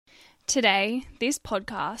Today, this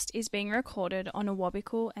podcast is being recorded on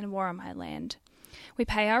Awabakal and Worimi land. We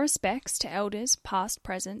pay our respects to elders past,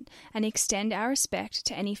 present, and extend our respect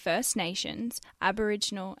to any First Nations,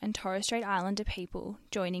 Aboriginal and Torres Strait Islander people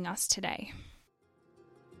joining us today.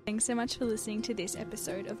 Thanks so much for listening to this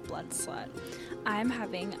episode of Blood Slut. I'm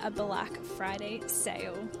having a Black Friday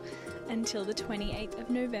sale until the 28th of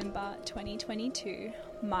November 2022.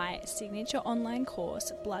 My signature online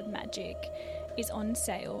course, Blood Magic, is on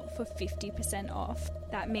sale for 50% off.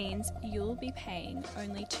 That means you'll be paying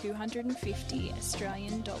only 250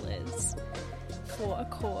 Australian dollars for a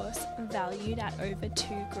course valued at over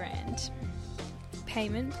 $2,000.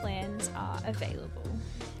 Payment plans are available.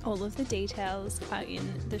 All of the details are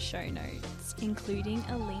in the show notes, including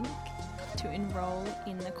a link to enroll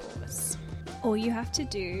in the course. All you have to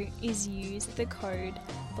do is use the code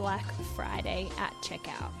Black Friday at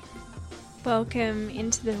checkout. Welcome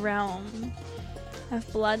into the realm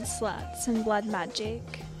of blood sluts and blood magic,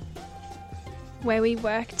 where we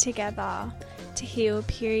work together to heal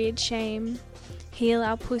period shame, heal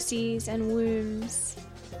our pussies and wombs,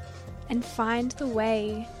 and find the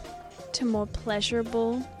way to more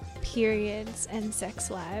pleasurable periods and sex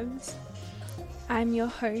lives. I'm your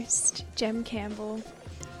host, Jem Campbell,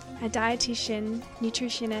 a dietitian,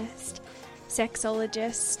 nutritionist,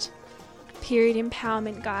 sexologist, period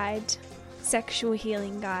empowerment guide, sexual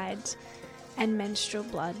healing guide, and menstrual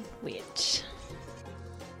blood witch.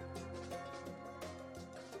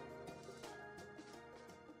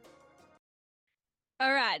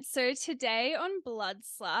 All right, so today on Blood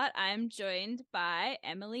Slut, I'm joined by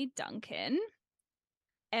Emily Duncan.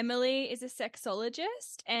 Emily is a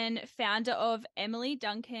sexologist and founder of Emily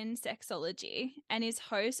Duncan Sexology and is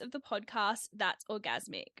host of the podcast That's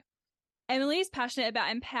Orgasmic. Emily is passionate about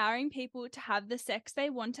empowering people to have the sex they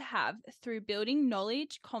want to have through building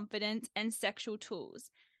knowledge, confidence, and sexual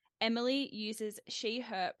tools. Emily uses she,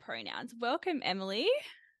 her pronouns. Welcome, Emily.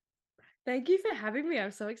 Thank you for having me.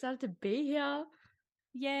 I'm so excited to be here.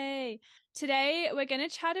 Yay. Today, we're going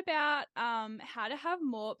to chat about how to have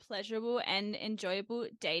more pleasurable and enjoyable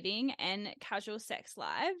dating and casual sex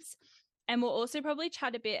lives. And we'll also probably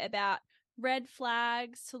chat a bit about red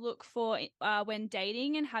flags to look for when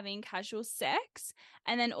dating and having casual sex,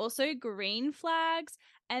 and then also green flags.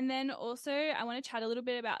 And then also I want to chat a little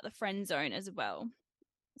bit about the friend zone as well.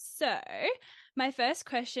 So my first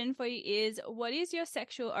question for you is, what is your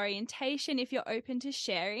sexual orientation, if you're open to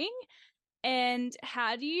sharing? And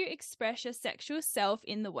how do you express your sexual self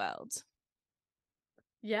in the world?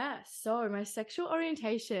 Yeah, so my sexual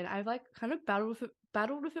orientation, I've kind of battled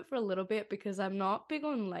with it for a little bit because I'm not big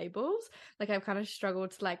on labels. I've kind of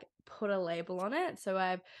struggled to put a label on it. So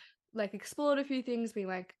I've explored a few things, being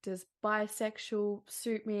like, does bisexual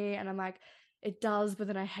suit me? And I'm like, it does, but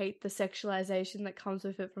then I hate the sexualization that comes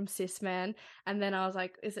with it from cis men. And then I was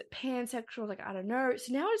like, is it pansexual? I was like, I don't know.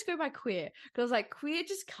 So now I just go by queer, because queer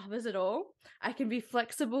just covers it all. I can be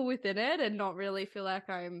flexible within it and not really feel like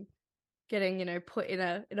I'm getting, put in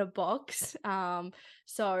a box.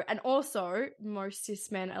 So, and also most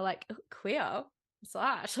cis men are queer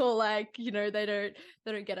slash, or they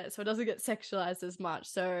don't get it. So it doesn't get sexualized as much.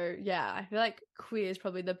 So yeah, I feel like queer is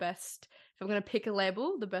probably the best, if I'm going to pick a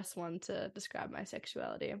label, the best one to describe my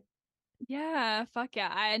sexuality. Yeah, fuck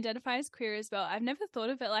yeah. I identify as queer as well. I've never thought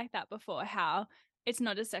of it like that before, how it's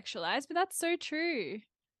not as sexualized, but that's so true.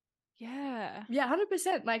 Yeah. Yeah,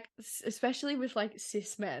 100%. Especially with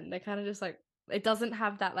cis men, they kind of just it doesn't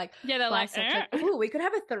have that yeah, they're bisexual, oh, we could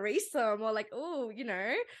have a threesome, or oh,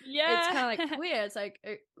 yeah, it's kind of queer. It's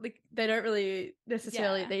they don't really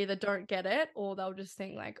necessarily, they either don't get it or they'll just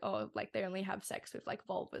think they only have sex with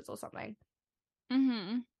vulvas or something.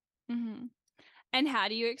 And how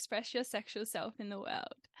do you express your sexual self in the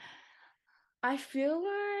world? I feel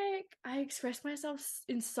like I express myself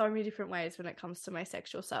in so many different ways when it comes to my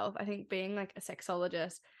sexual self. I think being a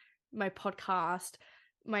sexologist, my podcast,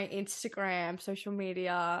 my Instagram, social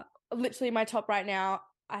media, literally my top right now,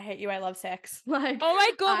 I hate you, I love sex. Oh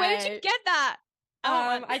my God, where did you get that?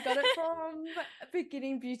 I got it from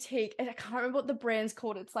Beginning Boutique. I can't remember what the brand's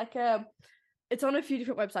called. It's it's on a few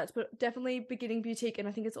different websites, but definitely Beginning Boutique, and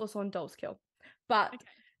I think it's also on Dolls Kill. But okay.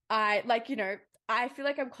 I feel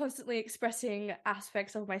like I'm constantly expressing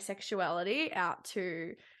aspects of my sexuality out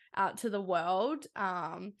to the world.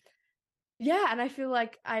 Yeah, and I feel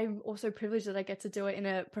like I'm also privileged that I get to do it in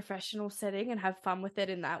a professional setting and have fun with it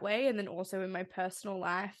in that way, and then also in my personal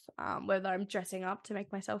life, whether I'm dressing up to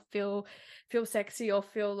make myself feel sexy or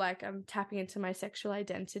feel like I'm tapping into my sexual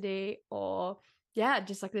identity, or yeah,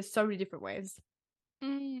 just there's so many different ways.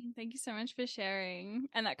 Thank you so much for sharing.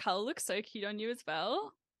 And that color looks so cute on you as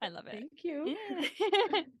well. I love it. Thank you. Yeah.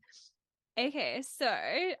 Okay, so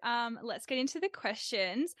let's get into the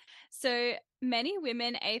questions. So many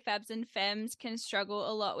women, AFABs and FEMs, can struggle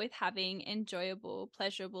a lot with having enjoyable,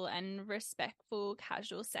 pleasurable, and respectful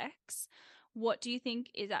casual sex. What do you think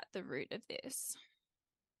is at the root of this?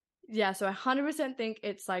 Yeah, so I 100% think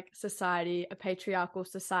it's like society, a patriarchal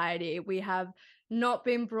society. We have not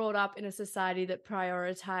been brought up in a society that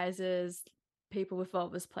prioritizes people with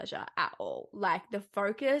vulvas pleasure at all. Like the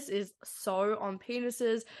focus is so on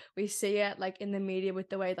penises. We see it like in the media with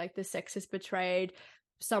the way like the sex is portrayed.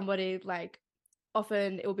 Somebody like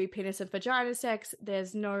often it will be penis and vagina sex.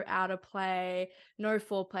 There's no outer play, no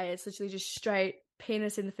foreplay. It's literally just straight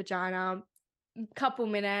penis in the vagina, couple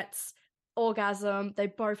minutes, orgasm. They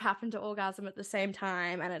both happen to orgasm at the same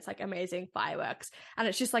time, and it's like amazing fireworks. And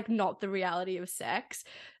it's just like not the reality of sex.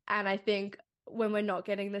 And I think when we're not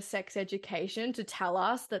getting the sex education to tell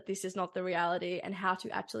us that this is not the reality and how to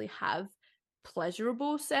actually have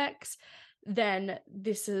pleasurable sex, then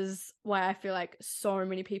this is why I feel like so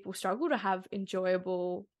many people struggle to have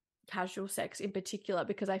enjoyable casual sex in particular,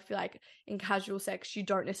 because I feel like in casual sex you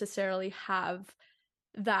don't necessarily have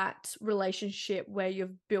that relationship where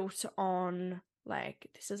you've built on like,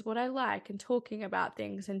 this is what I like, and talking about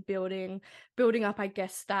things and building up, I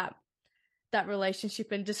guess, that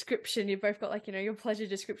relationship and description. You've both got like, you know, your pleasure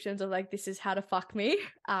descriptions of like, this is how to fuck me.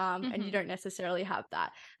 And you don't necessarily have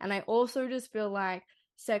that. And I also just feel like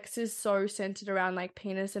sex is so centered around like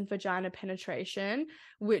penis and vagina penetration,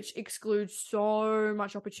 which excludes so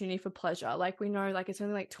much opportunity for pleasure. Like we know like it's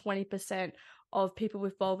only like 20% of people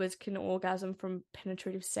with vulvas can orgasm from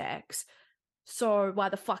penetrative sex. So why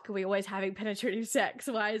the fuck are we always having penetrative sex?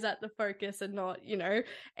 Why is that the focus and not, you know,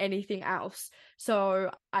 anything else?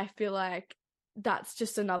 So I feel like that's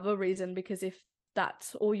just another reason, because if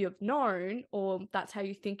that's all you've known, or that's how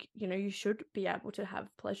you think, you know, you should be able to have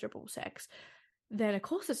pleasurable sex, then of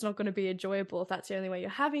course it's not going to be enjoyable if that's the only way you're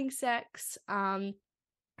having sex. And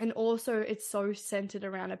also it's so centered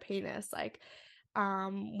around a penis. Like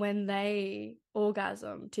when they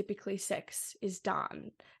orgasm, typically sex is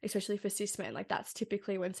done, especially for cis men. Like that's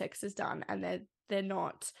typically when sex is done, and they're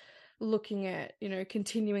not looking at, you know,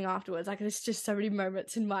 continuing afterwards. Like there's just so many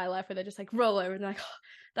moments in my life where they're just like roll over and they're like, oh,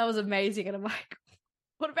 that was amazing, and I'm like,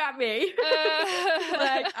 what about me?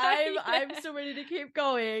 Like I'm still ready to keep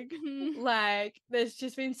going. Like there's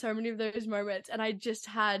just been so many of those moments, and I just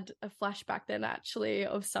had a flashback then actually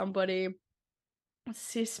of somebody, a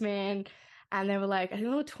cis man, and they were like, I think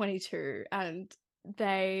they were 22, and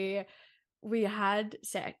we had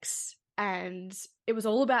sex, and it was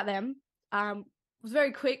all about them. It was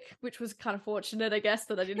very quick, which was kind of fortunate, I guess,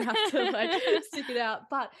 that I didn't have to like stick it out.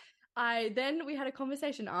 But we had a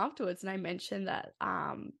conversation afterwards, and I mentioned that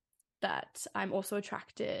that I'm also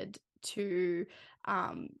attracted to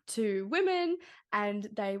women, and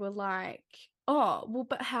they were like, oh, well,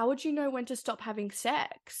 but how would you know when to stop having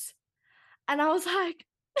sex? And I was like,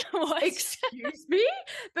 What? excuse me?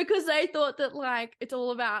 Because they thought that like it's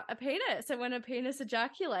all about a penis, and when a penis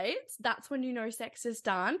ejaculates, that's when you know sex is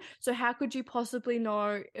done. So how could you possibly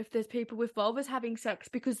know if there's people with vulvas having sex?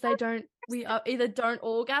 Because we either don't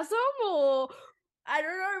orgasm, or I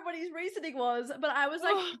don't know what his reasoning was. But I was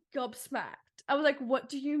like gobsmacked. I was like, what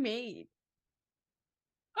do you mean?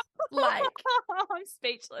 Like I'm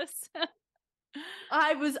speechless.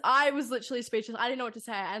 I was literally speechless. I didn't know what to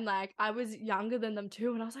say, and like I was younger than them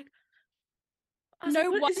too, and I was like, No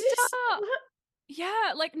what wonder. is this?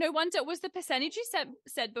 Yeah, like no wonder. Was the percentage you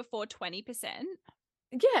said before 20%?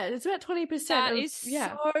 Yeah, it's about 20%. That is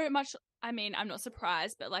so much. I mean, I'm not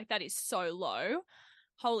surprised, but like that is so low.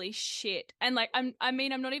 Holy shit. And like I'm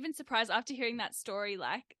not even surprised after hearing that story,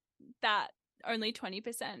 like that only 20%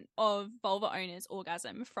 of vulva owners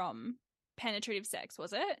orgasm from penetrative sex,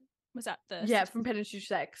 was it? Was that the from penetrative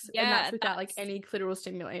sex, Yeah, and that's without like any clitoral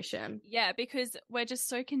stimulation. Yeah, because we're just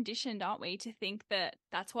so conditioned, aren't we, to think that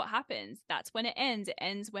that's what happens. That's when it ends. It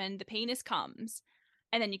ends when the penis comes,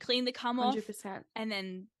 and then you clean the cum off, 100%. and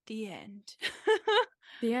then the end.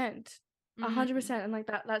 The end. 100%. And like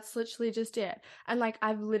that's literally just it. And like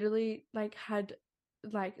I've literally like had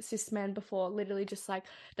like cis men before, literally just like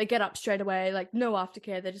they get up straight away, like no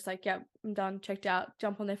aftercare. They're just like, yeah, I'm done, checked out,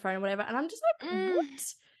 jump on their phone or whatever. And I'm just like, what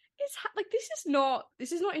is like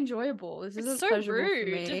this is not enjoyable. This isn't so pleasurable rude.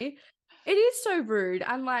 for me. It is so rude.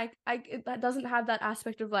 And like that doesn't have that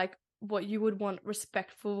aspect of like what you would want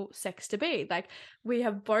respectful sex to be. Like we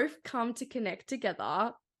have both come to connect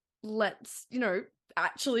together. Let's, you know,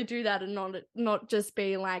 actually do that, and not just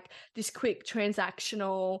be like this quick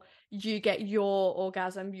transactional, you get your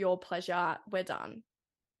orgasm, your pleasure, we're done.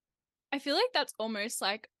 I feel like that's almost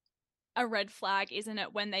like a red flag, isn't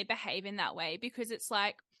it, when they behave in that way? Because it's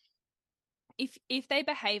like if they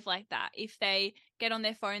behave like that, if they get on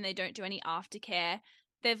their phone, they don't do any aftercare,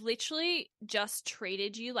 they've literally just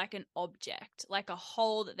treated you like an object, like a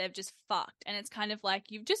hole that they've just fucked. And it's kind of like,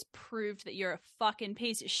 you've just proved that you're a fucking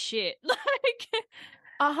piece of shit. Like,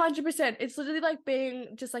 100%. It's literally like being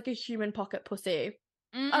just like a human pocket pussy.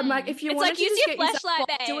 I'm like, if you it's wanted like, to use just your get yourself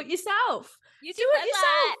flashlight, off, do babe. it yourself. Use Do your it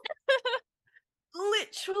yourself.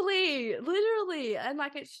 flashlight. Literally. And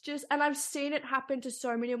like, it's just, and I've seen it happen to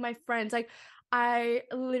so many of my friends. Like, I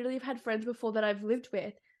literally have had friends before that I've lived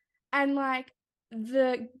with, and like,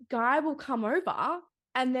 the guy will come over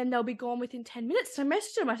and then they'll be gone within 10 minutes. So I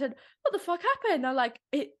messaged them. I said, what the fuck happened? They're like,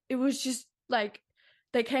 it was just like,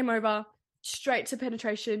 they came over straight to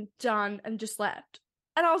penetration, done, and just left.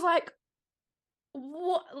 And I was like,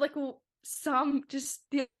 what? Like, just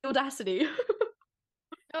the audacity.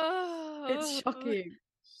 Oh, It's shocking.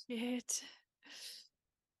 shit.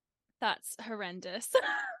 That's horrendous.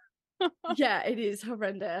 Yeah, it is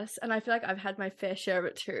horrendous. And I feel like I've had my fair share of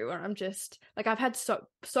it too, where I'm just like, I've had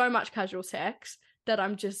so much casual sex that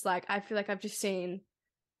I'm just like, I feel like I've just seen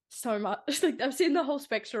so much. Like, I've seen the whole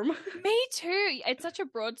spectrum. Me too. It's such a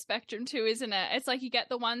broad spectrum too, isn't it? It's like you get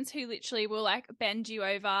the ones who literally will like bend you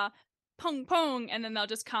over, pong pong, and then they'll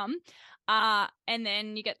just come. And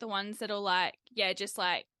then you get the ones that'll like, yeah, just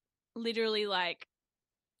like literally like,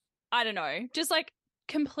 I don't know, just like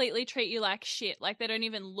completely treat you like shit. Like they don't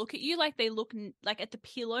even look at you. Like they look like at the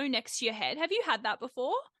pillow next to your head. Have you had that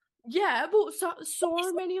before? Yeah, but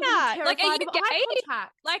so many of them are Like, are you terrified of eye gay?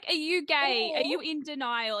 contact. Like, are you gay? Are Or, you in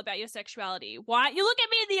denial about your sexuality? Why don't you look at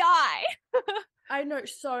me in the eye? I know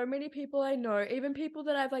so many people I know, even people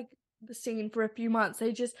that I've like seen for a few months,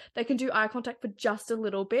 they can do eye contact for just a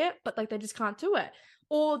little bit, but like they just can't do it.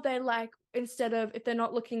 Or they like, instead of, if they're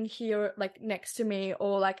not looking here like next to me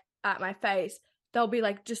or like at my face, they'll be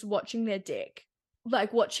like just watching their dick,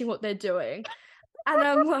 like watching what they're doing. And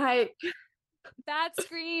I'm like, That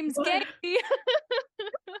screams what? gay.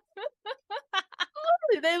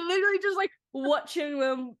 They're literally just like watching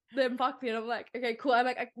them fuck me, and I'm like, okay, cool. I'm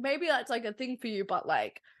like, maybe that's like a thing for you, but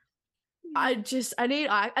like, I need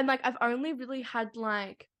eye, and like, I've only really had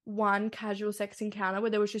like one casual sex encounter where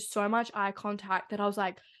there was just so much eye contact that I was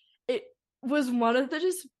like, it was one of the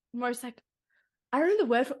just most like, I don't know the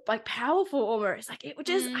word for, like, powerful almost. Like, it was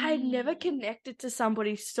just, I had never connected to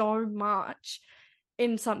somebody so much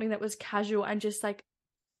in something that was casual, and just like,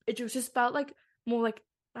 it just felt like more like,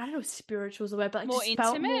 I don't know if spiritual is the word, but it More just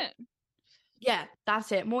felt more, intimate. yeah,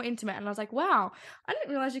 that's it, more intimate. And I was like, wow, I didn't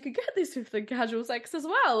realize you could get this with the casual sex as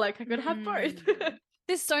well. Like, I could have both.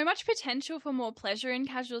 There's so much potential for more pleasure in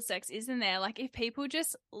casual sex, isn't there? Like if people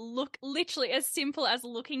just look, literally as simple as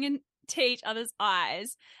looking into each other's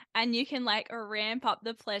eyes, and you can like ramp up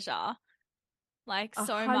the pleasure like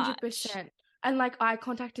so much. 100%. And like, eye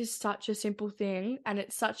contact is such a simple thing, and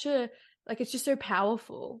it's such a, like, it's just so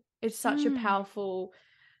powerful. It's such a powerful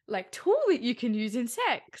like tool that you can use in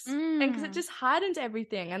sex. And because it just heightens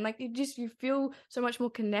everything, and like, you feel so much more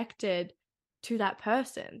connected to that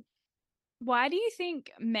person. Why do you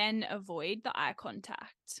think men avoid the eye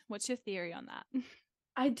contact? What's your theory on that?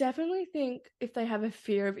 I definitely think if they have a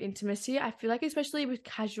fear of intimacy, I feel like especially with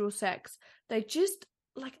casual sex, they just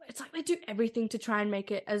like, it's like they do everything to try and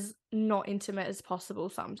make it as not intimate as possible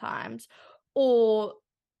sometimes. Or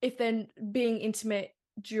if they're being intimate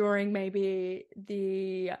during maybe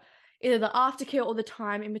either the aftercare or the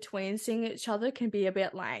time in between seeing each other, can be a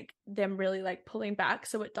bit like them really like pulling back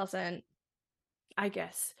so it doesn't, I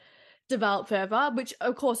guess, develop further, which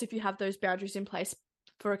of course if you have those boundaries in place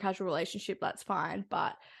for a casual relationship, that's fine.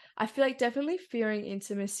 But I feel like definitely fearing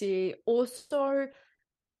intimacy. Also,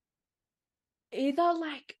 either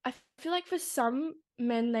like, I feel like for some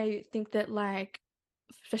men they think that like,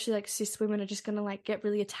 especially like cis women, are just gonna like get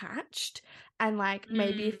really attached, and like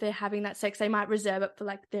maybe if they're having that sex they might reserve it for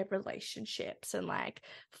like their relationships, and like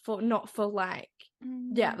for not for like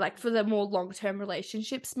yeah, like for the more long-term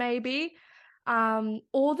relationships maybe.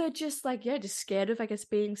 Or they're just like, yeah, just scared of, I guess,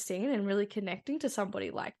 being seen and really connecting to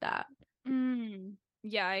somebody like that.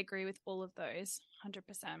 Yeah, I agree with all of those 100%.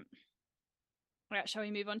 All right, shall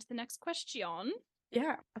we move on to the next question?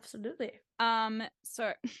 Yeah, absolutely.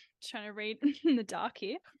 So trying to read in the dark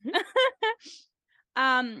here.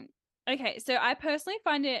 Okay, so I personally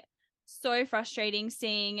find it so frustrating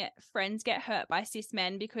seeing friends get hurt by cis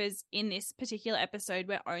men, because in this particular episode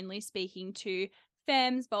we're only speaking to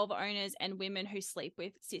femmes, vulva owners, and women who sleep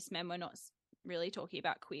with cis men. We're not really talking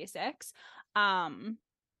about queer sex. And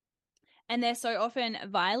they're so often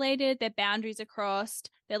violated, their boundaries are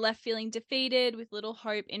crossed, they're left feeling defeated with little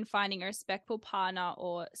hope in finding a respectful partner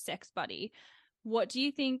or sex buddy. What do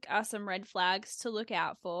you think are some red flags to look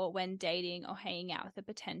out for when dating or hanging out with a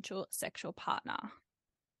potential sexual partner?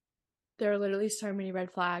 There are literally so many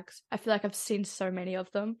red flags. I feel like I've seen so many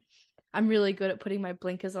of them. I'm really good at putting my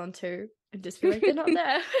blinkers on too and just be like, they're not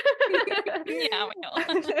there. Yeah, we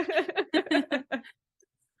know.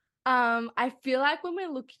 I feel like when we're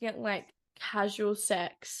looking at like casual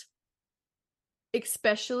sex,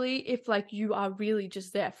 especially if like you are really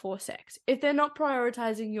just there for sex, if they're not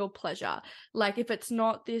prioritizing your pleasure, like if it's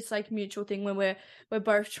not this like mutual thing when we're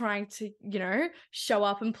both trying to, you know, show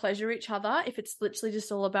up and pleasure each other, if it's literally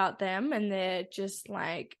just all about them and they're just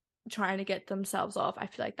like trying to get themselves off, I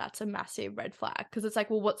feel like that's a massive red flag, because it's like,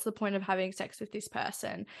 well, what's the point of having sex with this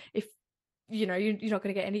person if, you know, you're not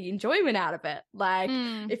going to get any enjoyment out of it? Like,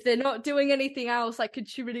 if they're not doing anything else, like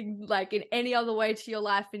contributing like in any other way to your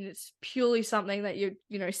life, and it's purely something that you're,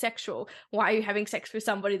 you know, sexual, why are you having sex with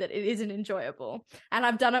somebody that it isn't enjoyable? And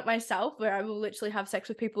I've done it myself, where I will literally have sex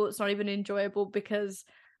with people it's not even enjoyable, because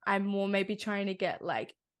I'm more maybe trying to get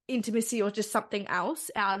like intimacy or just something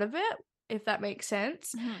else out of it, if that makes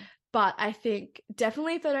sense. Mm-hmm. But I think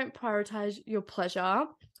definitely if they don't prioritize your pleasure.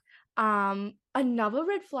 Another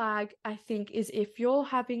red flag, I think, is if you're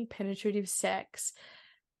having penetrative sex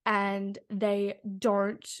and they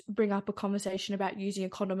don't bring up a conversation about using a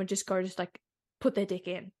condom and just go to like put their dick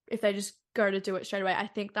in. If they just go to do it straight away, I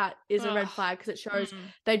think that is a red flag, because it shows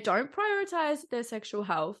they don't prioritize their sexual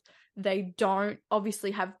health. They don't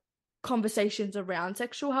obviously have conversations around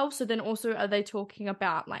sexual health. So then also, are they talking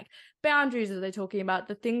about like boundaries? Are they talking about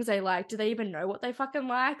the things they like? Do they even know what they fucking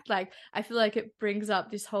like? Like, I feel like it brings up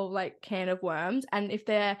this whole like can of worms. And if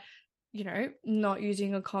they're, you know, not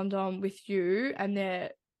using a condom with you and they're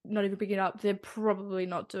not even picking it up, they're probably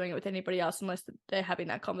not doing it with anybody else unless they're having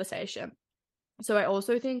that conversation. So I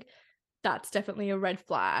also think that's definitely a red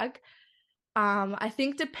flag. I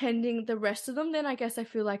think depending the rest of them, then I guess I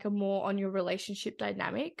feel like are more on your relationship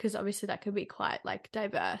dynamic, because obviously that can be quite like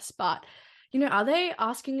diverse. But, you know, are they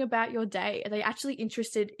asking about your day? Are they actually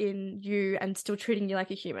interested in you and still treating you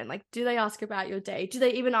like a human? Like, do they ask about your day? Do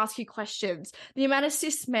they even ask you questions? The amount of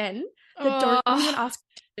cis men that don't even ask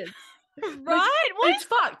questions. Right? Like, What it's is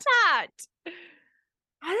fucked. that?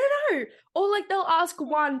 I don't know. Or like they'll ask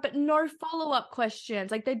one but no follow-up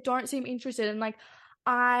questions. Like they don't seem interested. And like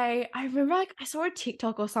I remember like I saw a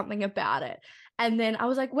TikTok or something about it. And then I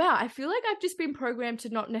was like, wow, I feel like I've just been programmed to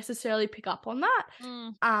not necessarily pick up on that.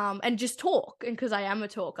 And just talk. And because I am a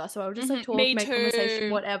talker, so I would just like talk, Me make too.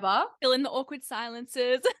 conversation, whatever. Fill in the awkward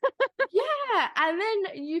silences. Yeah. And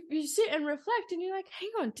then you sit and reflect and you're like, hang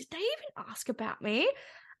on, did they even ask about me?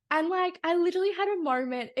 And like I literally had a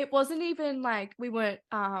moment. It wasn't even like we weren't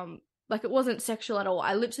like it wasn't sexual at all.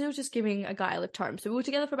 I literally was just giving a guy a lift home. So we were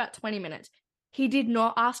together for about 20 minutes. He did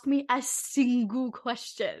not ask me a single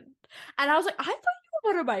question. And I was like, I thought you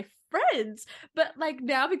were one of my friends. But like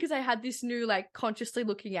now, because I had this new like consciously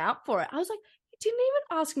looking out for it, I was like, he didn't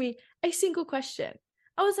even ask me a single question.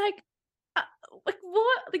 I was like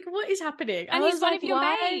what? Like what is happening? And I he's was one like, of your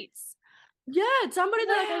why? mates. Yeah, it's somebody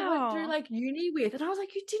that like I went through Wow. like uni with, and I was like,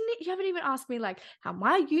 you haven't even asked me like how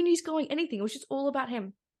my uni's going, anything. It was just all about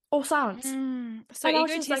him, all silence. So And I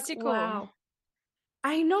was just like, egotistical. wow,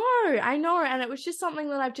 I know, and it was just something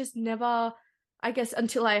that I've just never, I guess,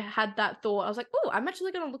 until I had that thought, I was like, oh, I'm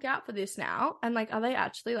actually gonna look out for this now, and like, are they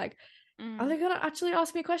actually like, are they gonna actually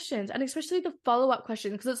ask me questions, and especially the follow-up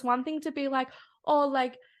questions, because it's one thing to be like, oh,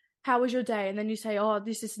 like, how was your day, and then you say, oh,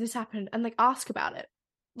 this happened, and like ask about it.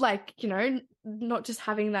 Like, you know, not just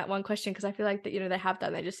having that one question, because I feel like that, you know, they have that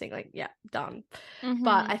and they just think like, yeah, done.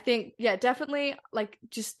 But I think, yeah, definitely like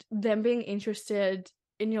just them being interested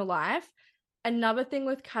in your life. Another thing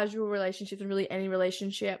with casual relationships and really any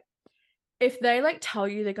relationship, if they like tell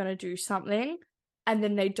you they're going to do something and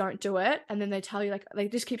then they don't do it, and then they tell you like they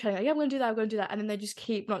just keep telling you like, yeah, I'm going to do that, I'm going to do that, and then they just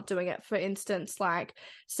keep not doing it. For instance, like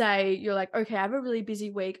say you're like, okay, I have a really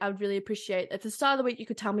busy week, I would really appreciate at the start of the week you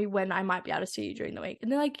could tell me when I might be able to see you during the week,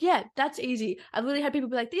 and they're like, yeah, that's easy. I've literally had people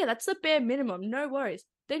be like, yeah, that's the bare minimum, no worries.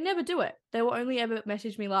 They never do it. They will only ever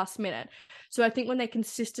message me last minute. So I think when they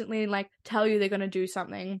consistently like tell you they're going to do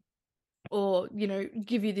something, or, you know,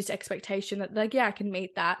 give you this expectation that like, yeah, I can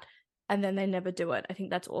meet that, and then they never do it, I think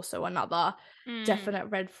that's also another definite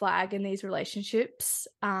red flag in these relationships.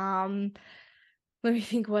 Let me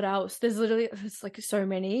think what else. There's like so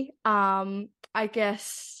many. I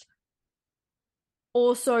guess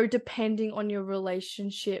also depending on your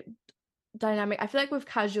relationship dynamic, I feel like with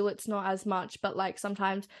casual it's not as much, but like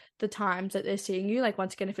sometimes the times that they're seeing you, like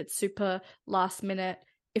once again, if it's super last minute,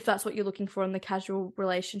 if that's what you're looking for in the casual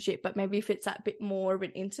relationship, but maybe if it's that bit more of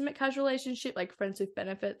an intimate casual relationship, like friends with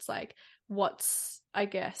benefits, like what's, I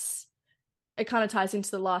guess, it kind of ties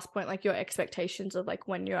into the last point, like your expectations of like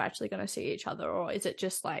when you're actually going to see each other, or is it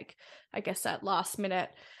just like, I guess that last minute,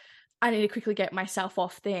 I need to quickly get myself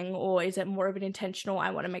off thing, or is it more of an intentional,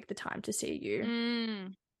 I want to make the time to see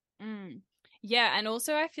you? Yeah, and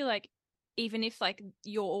also I feel like even if like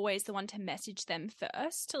you're always the one to message them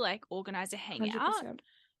first to like organize a hangout. 100%.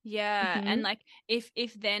 Yeah, and Mhm. like if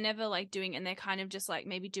they're never like doing it and they're kind of just like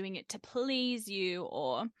maybe doing it to please you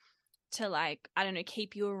or to like, I don't know,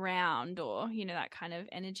 keep you around or, you know, that kind of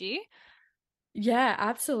energy. Yeah,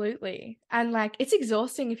 absolutely. And like it's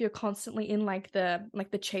exhausting if you're constantly in like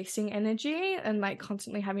the chasing energy and like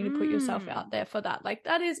constantly having to put yourself out there for that. Like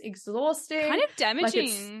that is Kind exhausting. of Like it's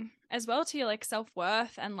damaging as well to your like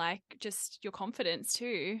self-worth and like just your confidence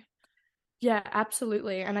too. yeah,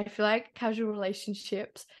 absolutely. And I feel like casual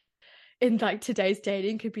relationships in like today's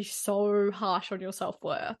dating could be so harsh on your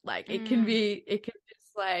self-worth. Like Mm. it can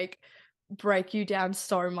just like break you down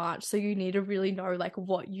so much. So you need to really know like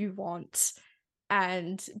what you want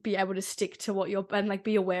and be able to stick to what you're and like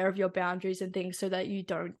be aware of your boundaries and things so that you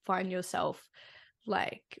don't find yourself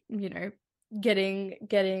like, you know,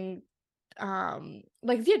 getting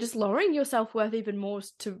like yeah, just lowering your self-worth even more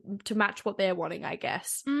to match what they're wanting, I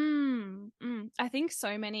guess. I think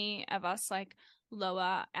so many of us like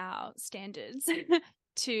lower our standards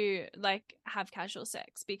to like have casual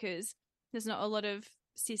sex because there's not a lot of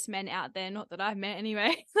cis men out there, not that I've met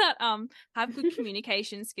anyway, that have good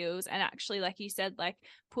communication skills and actually, like you said, like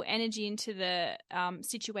put energy into the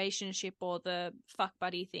situationship or the fuck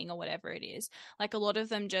buddy thing or whatever it is. Like a lot of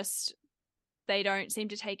them just they don't seem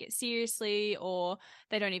to take it seriously or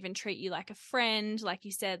they don't even treat you like a friend. Like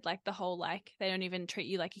you said, like the whole, like they don't even treat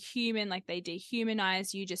you like a human, like they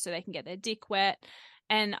dehumanize you just so they can get their dick wet.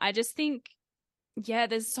 And I just think, yeah,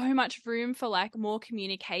 there's so much room for like more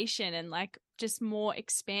communication and like just more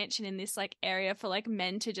expansion in this like area for like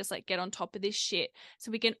men to just like get on top of this shit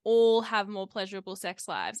so we can all have more pleasurable sex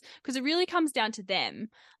lives because it really comes down to them,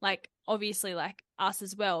 like obviously like us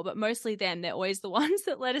as well, but mostly them. They're always the ones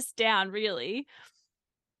that let us down, really.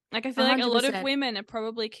 Like I feel like a lot of 100%. women are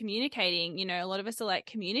probably communicating, you know, a lot of us are like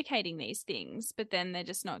communicating these things, but then they're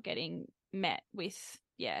just not getting met with,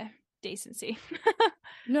 yeah, decency.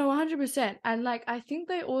 No, 100%. And like I think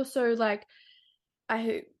they also like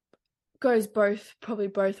I goes both probably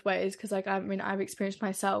both ways because like I mean I've experienced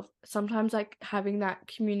myself sometimes like having that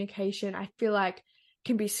communication I feel like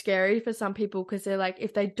can be scary for some people because they're like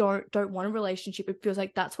if they don't want a relationship it feels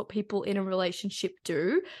like that's what people in a relationship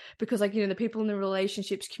do because like you know the people in the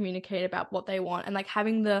relationships communicate about what they want and like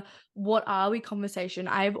having the what are we conversation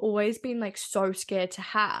I've always been like so scared to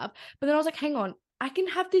have but then I was like hang on I can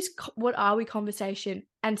have this what are we conversation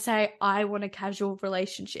and say I want a casual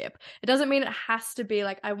relationship. It doesn't mean it has to be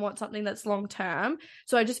like I want something that's long term.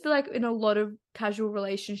 So I just feel like in a lot of casual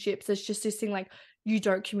relationships, there's just this thing like you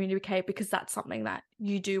don't communicate because that's something that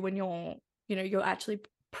you do when you're, you know, you're actually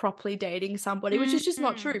properly dating somebody, which is just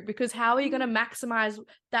not Mm. true because how are you going to maximize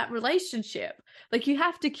that relationship? Like you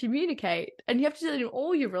have to communicate and you have to do it in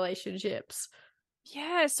all your relationships.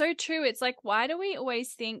 Yeah, so true. It's like, why do we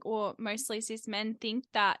always think, or mostly cis men think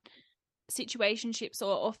that situationships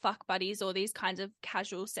or fuck buddies or these kinds of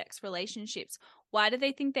casual sex relationships, why do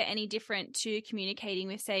they think they're any different to communicating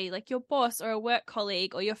with, say, like your boss or a work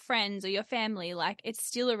colleague or your friends or your family? Like, it's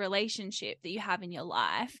still a relationship that you have in your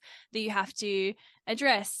life that you have to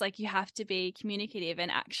address. Like, you have to be communicative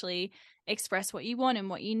and actually express what you want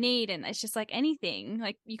and what you need. And it's just like anything.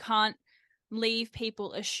 Like, you can't leave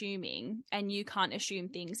people assuming and you can't assume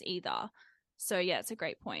things either. So, yeah, it's a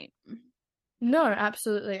great point. No,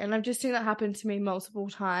 absolutely. And I've just seen that happen to me multiple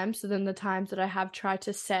times. So then the times that I have tried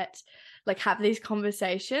to set, like have these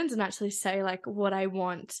conversations and actually say like what I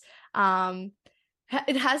want, um,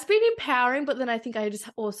 it has been empowering, but then I think I just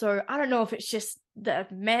also, I don't know if it's just the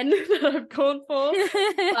men that I've gone for,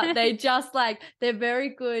 but they just like, they're very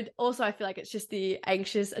good. Also, I feel like it's just the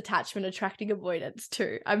anxious attachment attracting avoidance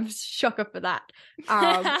too. I'm shocker for that.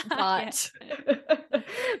 Yeah. But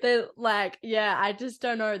they're like, yeah, I just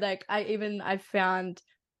don't know. Like, I've found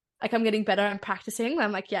like I'm getting better and practicing.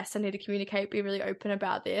 I'm like, yes, I need to communicate, be really open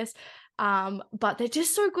about this. But they're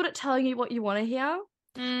just so good at telling you what you want to hear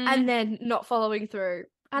and Mm, then not following through.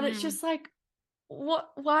 And it's mm. just like, what,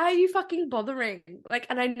 why are you fucking bothering? Like,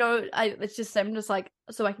 and I know it's just them just like,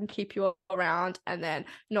 so I can keep you around and then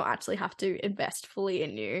not actually have to invest fully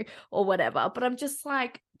in you or whatever. But I'm just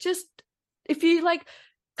like, just, if you like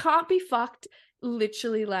can't be fucked,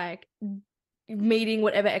 literally like meeting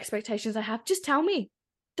whatever expectations I have, just tell me.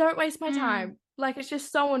 Don't waste my Mm. time. Like, it's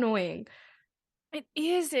just so annoying. It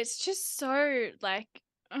is. It's just so like,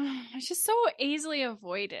 it's just so easily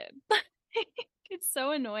avoided. it's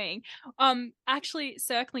so annoying. Actually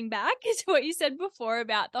circling back to what you said before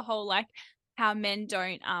about the whole like how men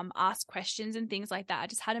don't ask questions and things like that. I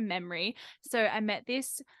just had a memory. So I met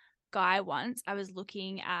this guy once. I was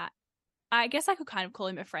looking at, I guess I could kind of call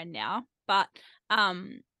him a friend now, but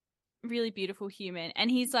really beautiful human. And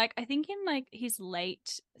he's like, I think in like his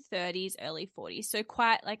late 30s, early 40s, so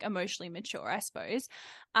quite like emotionally mature, I suppose.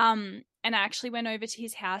 And I actually went over to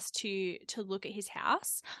his house to look at his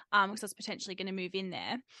house because I was potentially going to move in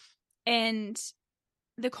there. And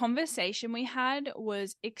the conversation we had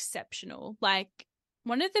was exceptional. Like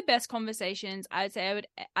one of the best conversations I'd say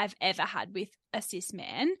I've ever had with a cis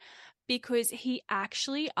man, because he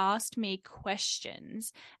actually asked me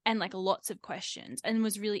questions and like lots of questions and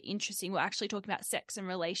was really interesting. We're actually talking about sex and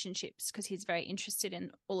relationships because he's very interested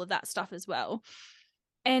in all of that stuff as well.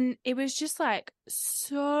 And it was just like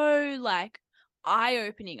so like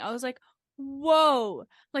eye-opening. I was like, whoa,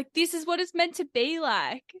 like this is what it's meant to be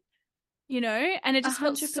like. And it just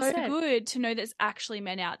felt so 100%. good to know there's actually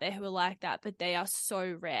men out there who are like that, but they are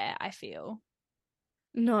so rare, I feel.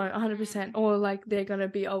 No, 100%. Or like they're gonna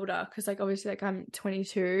be older because like obviously like I'm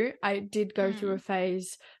 22. I did go through a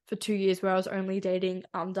phase for 2 years where I was only dating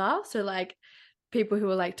under, so like people who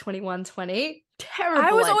were like 21, 20. Terrible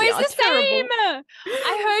I was idea. always the Terrible. same.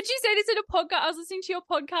 I heard you say this in a podcast. I was listening to your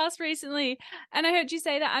podcast recently and I heard you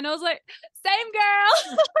say that and I was like, same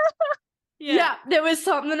girl. Yeah, there was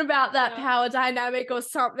something about that Yeah. power dynamic or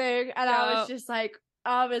something, and I Yeah. was just like,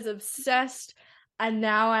 I was obsessed, and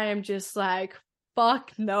now I am just like,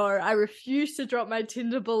 fuck no, I refuse to drop my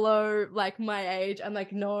Tinder below like my age. I'm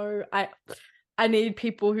like, no, I need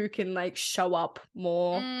people who can like show up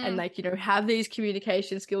more and like, have these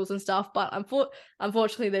communication skills and stuff, but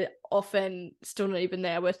unfortunately they're often still not even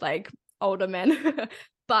there with like older men.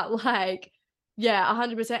 But like, yeah,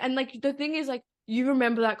 100%. And like the thing is like, you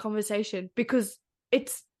remember that conversation because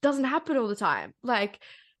it doesn't happen all the time. Like,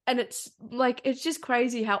 and it's like, it's just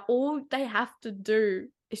crazy how all they have to do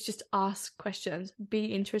is just ask questions, be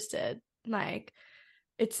interested. Like,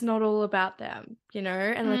 it's not all about them,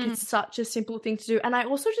 and like, it's such a simple thing to do. And I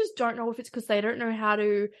also just don't know if it's because they don't know how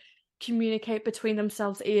to communicate between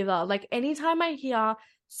themselves either. Like, anytime I hear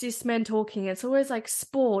cis men talking, it's always like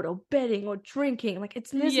sport or betting or drinking. Like,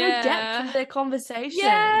 there's no depth to their conversations.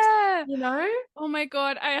 Yeah. You know? Oh my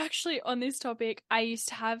God. I actually, on this topic, I used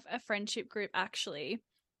to have a friendship group actually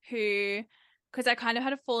because I kind of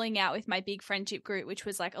had a falling out with my big friendship group, which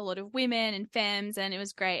was like a lot of women and femmes, and it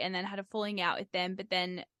was great. And then had a falling out with them, but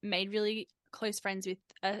then made really close friends with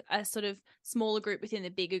a sort of smaller group within the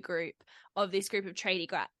bigger group of this group of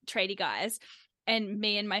tradie guys. And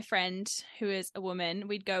me and my friend, who is a woman,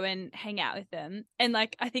 we'd go and hang out with them. And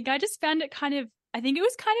like, I think I just found it I think it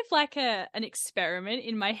was kind of like an experiment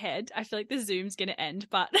in my head. I feel like the Zoom's going to end,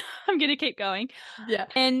 but I'm going to keep going. Yeah.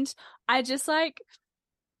 And I just like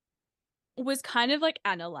was kind of like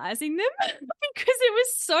analyzing them because it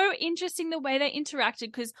was so interesting the way they interacted,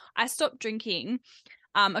 because I stopped drinking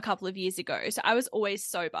a couple of years ago. So I was always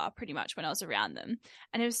sober pretty much when I was around them.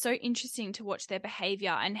 And it was so interesting to watch their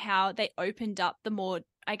behavior and how they opened up the more,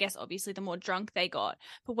 I guess, obviously the more drunk they got.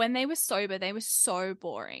 But when they were sober, they were so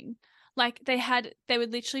boring. Like they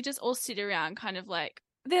would literally just all sit around kind of like,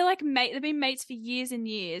 they're like they've been mates for years and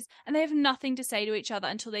years and they have nothing to say to each other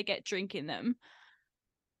until they get drink in them.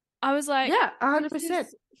 I was like, yeah, this 100%.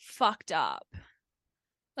 is fucked up.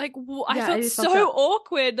 Like, I Yeah, felt so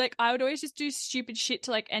awkward. Like, I would always just do stupid shit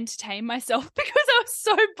to, like, entertain myself because I was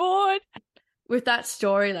so bored. With that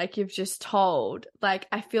story, like, you've just told, like,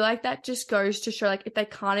 I feel like that just goes to show, like, if they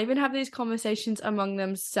can't even have these conversations among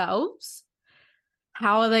themselves,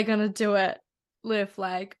 how are they going to do it with,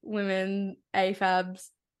 like, women, AFABs,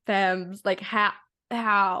 femmes? Like, how?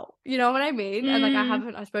 You know what I mean? And, like, I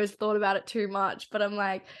haven't, I suppose, thought about it too much, but I'm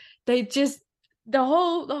like, they just... their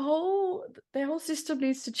whole system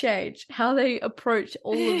needs to change. How they approach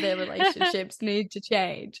all of their relationships need to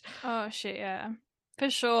change. Oh shit, yeah.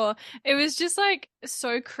 For sure. It was just like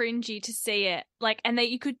so cringy to see it. Like, and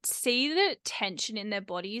you could see the tension in their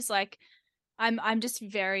bodies. Like, I'm just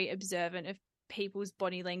very observant of people's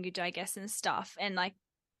body language, I guess, and stuff. And like,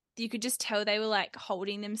 you could just tell they were like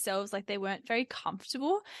holding themselves like they weren't very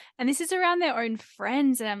comfortable. And this is around their own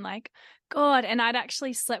friends. And I'm like, God. And I'd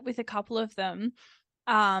actually slept with a couple of them.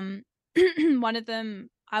 One of them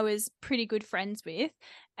I was pretty good friends with,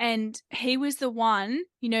 and he was the one,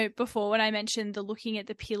 before when I mentioned the looking at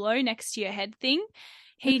the pillow next to your head thing,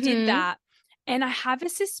 he did that. And I have a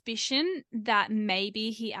suspicion that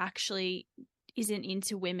maybe he actually isn't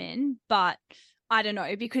into women, but I don't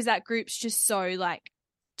know, because that group's just so like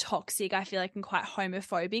toxic, I feel like, and quite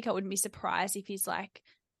homophobic. I wouldn't be surprised if he's like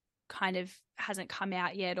kind of hasn't come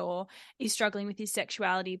out yet or is struggling with his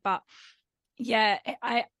sexuality. But yeah,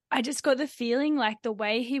 I just got the feeling like the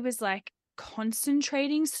way he was like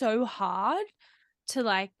concentrating so hard to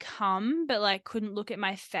like come, but like couldn't look at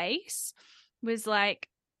my face was like,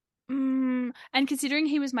 and considering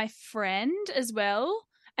he was my friend as well,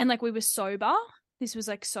 and like we were sober, this was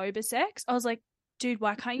like sober sex, I was like, dude,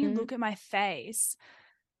 why can't you look at my face?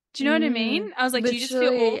 Do you know what I mean? I was like, do you just feel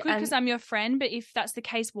Literally, awkward because and I'm your friend? But if that's the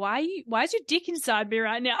case, why is your dick inside me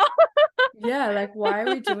right now? yeah, like, why are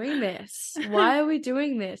we doing this? Why are we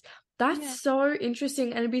doing this? That's Yeah. so interesting,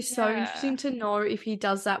 and it'd be so interesting to know if he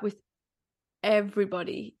does that with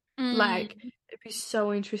everybody. Like, it'd be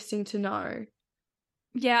so interesting to know.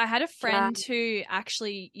 Yeah, I had a Yeah. friend who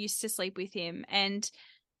actually used to sleep with him, and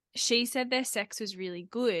she said their sex was really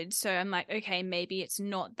good. So I'm like, okay, maybe it's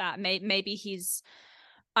not that. Maybe he's,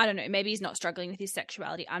 I don't know, maybe he's not struggling with his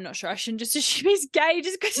sexuality. I'm not sure. I shouldn't just assume he's gay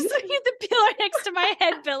just because he's looking at the pillow next to my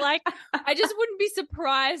head. But like, I just wouldn't be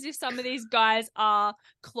surprised if some of these guys are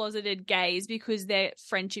closeted gays because their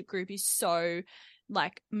friendship group is so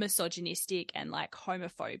like misogynistic and like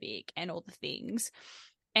homophobic and all the things.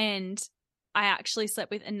 And I actually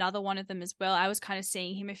slept with another one of them as well. I was kind of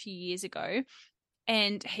seeing him a few years ago,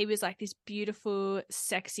 and he was like this beautiful,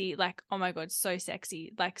 sexy, like, oh my God, so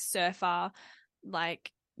sexy, like surfer,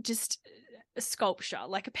 like just a sculpture,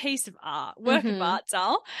 like a piece of art, work of art,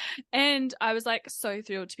 Zal. And I was like so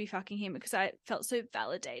thrilled to be fucking him because I felt so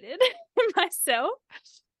validated in myself.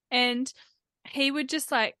 And he would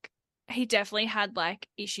just like, he definitely had like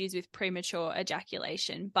issues with premature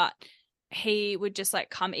ejaculation, but he would just like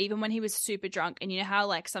come even when he was super drunk. And you know how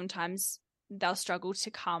like sometimes they'll struggle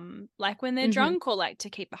to come like when they're drunk or like to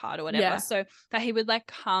keep it hard or whatever. Yeah. So that he would like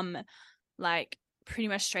come like pretty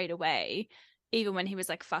much straight away, even when he was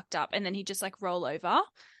like fucked up, and then he'd just like roll over.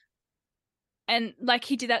 And like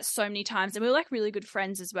he did that so many times, and we were like really good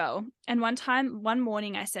friends as well. And one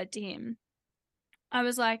morning I said to him, I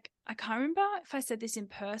was like, I can't remember if I said this in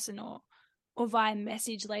person or via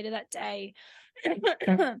message later that day.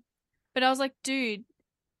 But I was like, dude,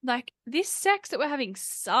 like this sex that we're having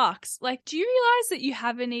sucks. Like, do you realize that you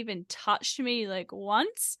haven't even touched me like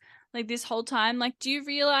once? Like this whole time? Like, do you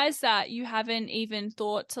realize that you haven't even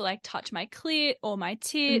thought to like touch my clit or my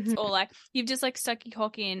tits or like you've just like stuck your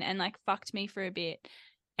cock in and like fucked me for a bit?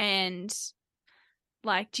 And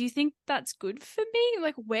like, do you think that's good for me?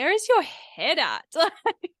 Like, where is your head at?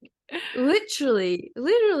 Literally.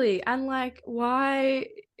 And like, why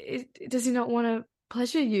does he not want to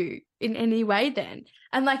pleasure you in any way then?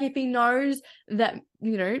 And like, if he knows that,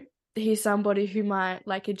 you know, he's somebody who might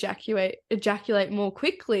like ejaculate more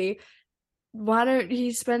quickly, why don't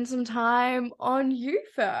he spend some time on you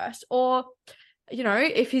first? Or, you know,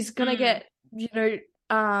 if he's gonna get, you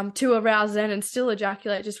know, too aroused then and still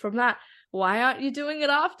ejaculate just from that, why aren't you doing it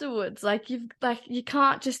afterwards? Like you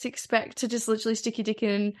can't just expect to just literally stick your dick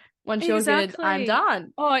in once you're good, I'm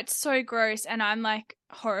done. Oh, it's so gross. And I'm like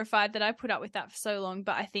horrified that I put up with that for so long.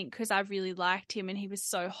 But I think because I really liked him and he was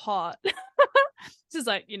so hot. This is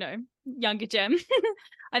like, you know, younger Gem.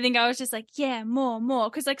 I think I was just like, yeah, more.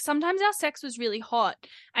 Because like sometimes our sex was really hot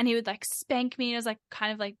and he would like spank me. And it was like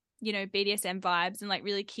kind of like, you know, BDSM vibes and like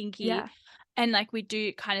really kinky. Yeah. And like we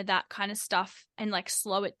do kind of that kind of stuff and like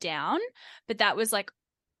slow it down. But that was like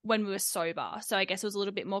when we were sober. So I guess it was a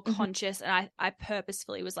little bit more conscious. And I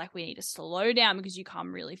purposefully was like, we need to slow down because you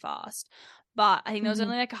come really fast. But I think there was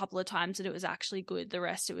only like a couple of times that it was actually good. The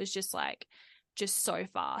rest, it was just like, just so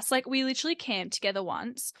fast. Like we literally camped together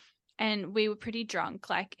once and we were pretty drunk.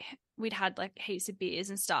 Like we'd had like heaps of beers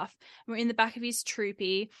and stuff. We're in the back of his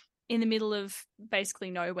troopy in the middle of basically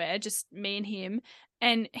nowhere, just me and him.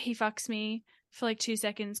 And he fucks me for like 2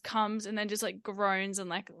 seconds, comes, and then just like groans and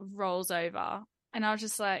like rolls over. And I was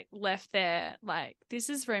just like left there like, this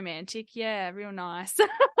is romantic. Yeah, real nice.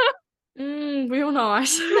 Real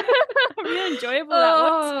nice. Real enjoyable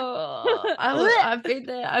that was.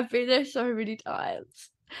 I've been there so many times.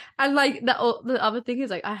 And like the other thing is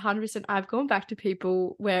like 100% I've gone back to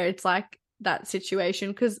people where it's like that situation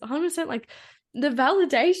because 100% like the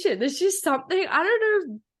validation, there's just something, I don't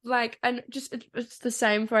know, like, and just it's the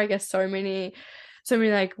same for I guess so many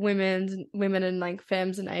like women and like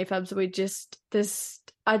femmes and AFABs.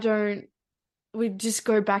 We just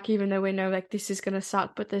go back even though we know like this is gonna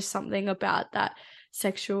suck, but there's something about that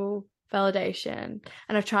sexual validation.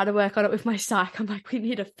 And I've tried to work on it with my psych. I'm like, we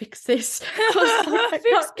need to fix this. I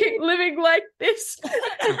can't keep living like this.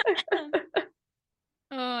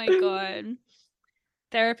 Oh my God.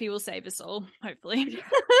 Therapy will save us all, hopefully.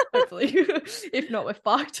 Hopefully. If not, we're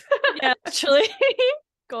fucked. Yeah, actually.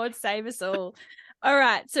 God save us all. All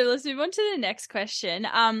right, so let's move on to the next question.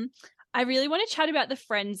 I really want to chat about the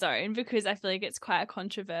friend zone because I feel like it's quite a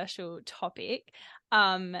controversial topic.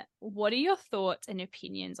 What are your thoughts and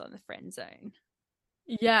opinions on the friend zone?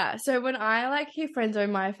 Yeah, so when I like hear friend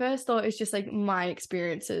zone, my first thought is just like my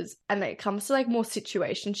experiences, and it comes to like more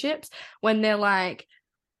situationships when they're like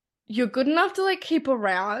you're good enough to like keep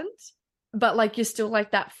around, but like you're still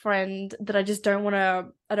like that friend that I don't want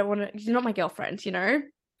to, you're not my girlfriend, you know?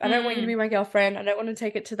 I don't want you to be my girlfriend. I don't want to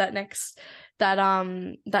take it to that next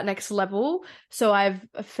level. So I've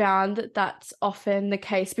found that that's often the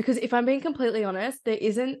case because if I'm being completely honest, there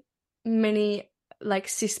isn't many like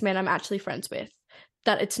cis men I'm actually friends with.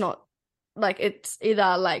 That it's not like it's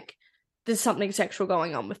either like there's something sexual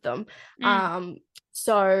going on with them.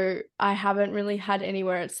 So I haven't really had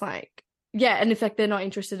anywhere it's like, yeah, and if like they're not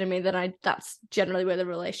interested in me, then that's generally where the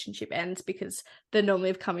relationship ends because they normally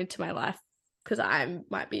have come into my life because I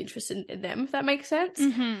might be interested in them, if that makes sense.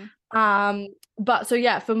 But so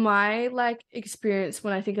yeah, for my like experience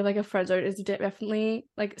when I think of like a friend zone is definitely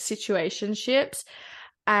like situationships,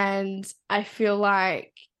 and I feel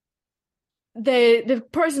like the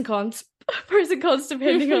pros and cons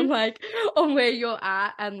depending on like on where you're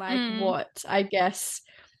at and like what I guess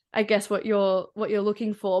what you're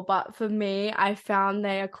looking for. But for me, I found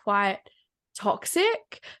they are quite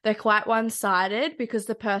toxic. They're quite one-sided because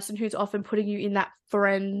the person who's often putting you in that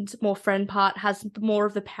more friend part has more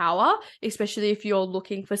of the power, especially if you're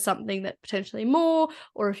looking for something that potentially more,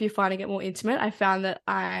 or if you're finding it more intimate. I found that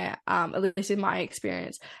at least in my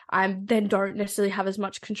experience, I then don't necessarily have as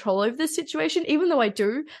much control over the situation, even though I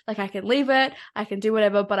do. Like I can leave it, I can do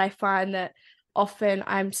whatever, but I find that often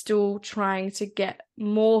I'm still trying to get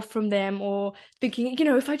more from them or thinking, you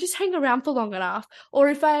know, if I just hang around for long enough, or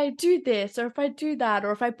if I do this, or if I do that,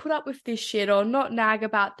 or if I put up with this shit or not nag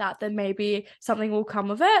about that, then maybe something will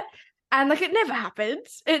come of it. And like it never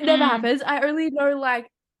happens. It never happens. I only know like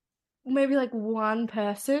maybe like one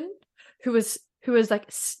person who was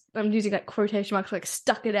like I'm using like quotation marks like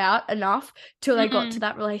stuck it out enough till they got to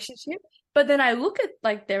that relationship. But then I look at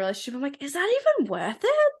like their relationship, I'm like, is that even worth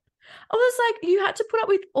it? I was like, you had to put up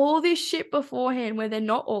with all this shit beforehand where they're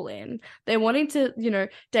not all in. They're wanting to, you know,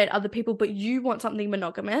 date other people, but you want something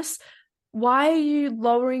monogamous. Why are you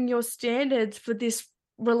lowering your standards for this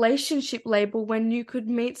relationship label when you could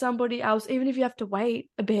meet somebody else, even if you have to wait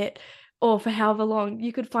a bit or for however long,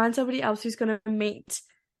 you could find somebody else who's going to meet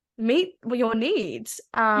your needs.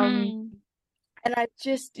 And I've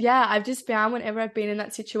just found whenever I've been in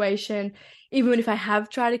that situation, even if I have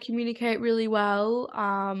tried to communicate really well,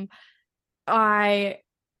 I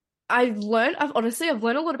I've learned I've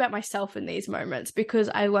learned a lot about myself in these moments because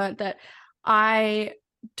I learned that I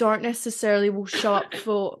don't necessarily will show up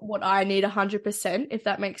for what I need 100%, if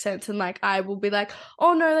that makes sense. And like I will be like,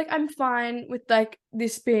 oh no, like I'm fine with like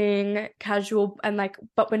this being casual and like,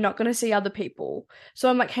 but we're not gonna see other people. So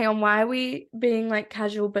I'm like, hang on, why are we being like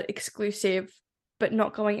casual but exclusive but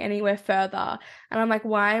not going anywhere further? And I'm like,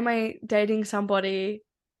 why am I dating somebody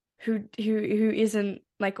who isn't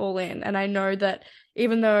like all in? And I know that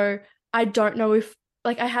even though I don't know if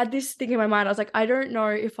like I had this thing in my mind, I was like, I don't know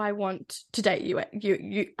if I want to date you. Let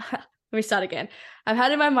me start again. I've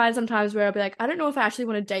had in my mind sometimes where I'll be like, I don't know if I actually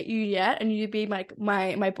want to date you yet, and you be like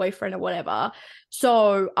my boyfriend or whatever.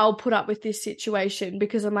 So I'll put up with this situation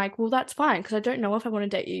because I'm like, well, that's fine because I don't know if I want to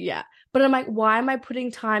date you yet. But I'm like, why am I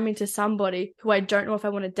putting time into somebody who I don't know if I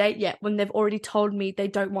want to date yet when they've already told me they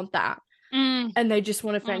don't want that? And they just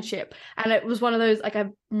want a friendship. And it was one of those, like, I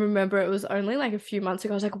remember it was only like a few months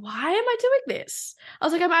ago. I was like, why am I doing this? I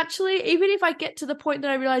was like, I'm actually, even if I get to the point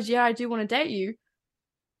that I realize, yeah, I do want to date you,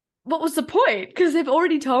 what was the point? Because they've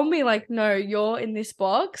already told me, like, no, you're in this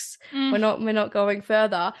box. We're not going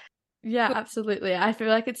further. Yeah, absolutely. I feel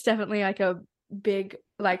like it's definitely like a big,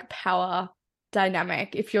 like, power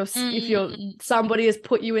dynamic if you're somebody has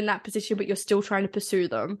put you in that position, but you're still trying to pursue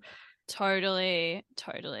them. Totally.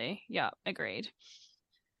 Yeah, agreed.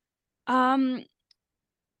 So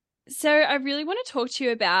I really want to talk to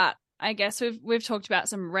you about, I guess we've talked about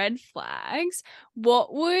some red flags.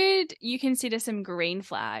 What would you consider some green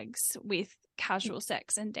flags with casual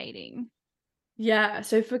sex and dating? Yeah,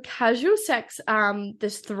 so for casual sex,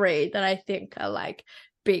 there's three that I think are like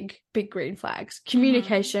big green flags.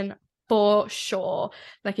 Communication, for sure.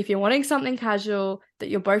 Like if you're wanting something casual, that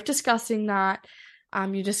you're both discussing that,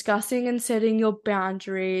 you're discussing and setting your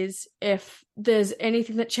boundaries. If there's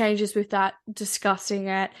anything that changes with that, discussing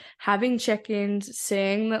it, having check-ins,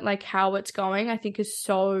 seeing that like how it's going, I think is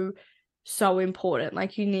so important.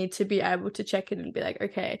 Like you need to be able to check in and be like,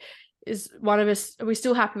 okay, is one of us, are we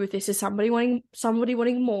still happy with this? Is somebody wanting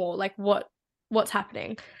more? Like what's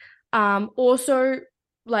happening? Also,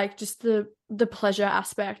 like, just the pleasure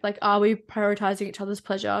aspect. Like, are we prioritizing each other's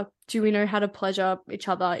pleasure? Do we know how to pleasure each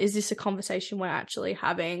other? Is this a conversation we're actually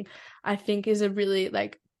having? I think is a really,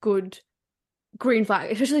 like, good green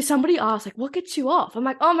flag. Especially somebody asks, like, what gets you off? I'm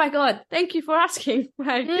like, oh my God, thank you for asking.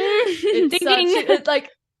 Like, it's Thinking.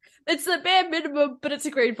 it's the bare minimum, but it's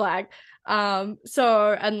a green flag.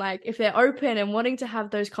 So, and like, if they're open and wanting to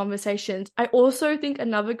have those conversations, I also think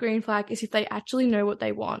another green flag is if they actually know what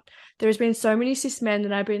they want. There's been so many cis men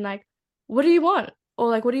that I've been like, what do you want? Or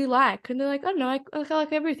like, what do you like? And they're like, I don't know, I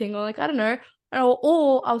like everything. Or like, I don't know.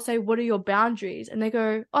 Or I'll say, what are your boundaries? And they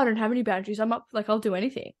go, oh, I don't have any boundaries. I'm up, like, I'll do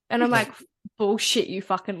anything. And I'm like, bullshit, you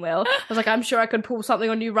fucking will. I was like, I'm sure I could pull something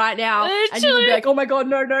on you right now. Literally. And you would be like, oh my God,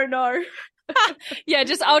 no, no, no. Yeah,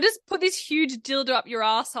 I'll just put this huge dildo up your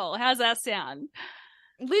asshole. How's that sound?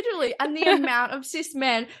 Literally. And the amount of cis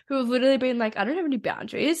men who have literally been like, I don't have any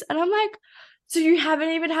boundaries. And I'm like, so you haven't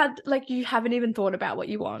even thought about what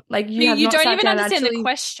you want. Like, you don't even understand the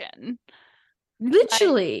question.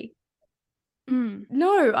 Literally. Like,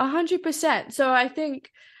 No, 100%. So I think,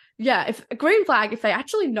 yeah, if a green flag, if they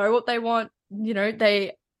actually know what they want, you know,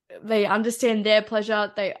 they understand their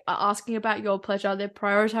pleasure, they are asking about your pleasure, they're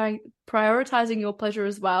prioritizing your pleasure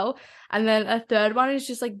as well. And then a third one is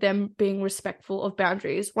just like them being respectful of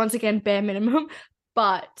boundaries. Once again, bare minimum,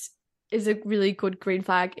 but is a really good green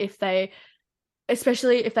flag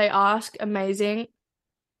especially if they ask, amazing.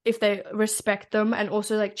 If they respect them, and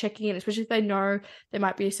also like checking in, especially if they know there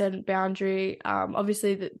might be a certain boundary.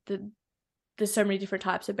 Obviously there's so many different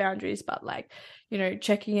types of boundaries, but like, you know,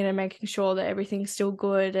 checking in and making sure that everything's still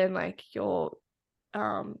good and like your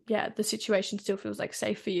the situation still feels like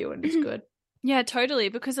safe for you and it's good. Yeah, totally.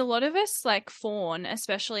 Because a lot of us like fawn,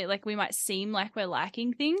 especially like we might seem like we're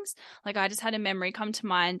lacking things. Like I just had a memory come to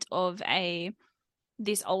mind of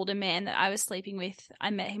this older man that I was sleeping with. I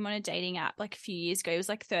met him on a dating app like a few years ago. He was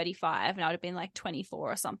like 35 and I would have been like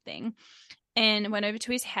 24 or something. And went over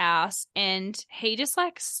to his house and he just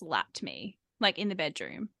like slapped me like in the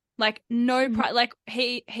bedroom. Like like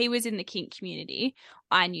he was in the kink community.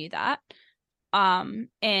 I knew that.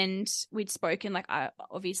 And we'd spoken, like I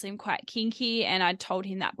obviously am quite kinky and I'd told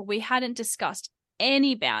him that, but we hadn't discussed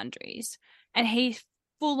any boundaries and he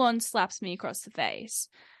full on slaps me across the face.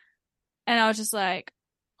 And I was just like,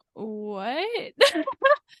 what?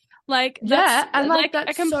 Like, yeah, that's and like a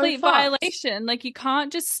that's complete so violation. Like, you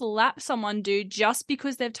can't just slap someone, dude, just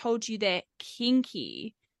because they've told you they're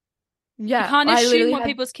kinky. Yeah, You can't I assume literally what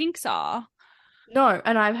people's kinks are. No,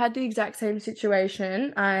 and I've had the exact same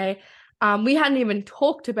situation. We hadn't even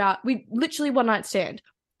talked about, we literally one night stand,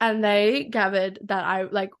 and they gathered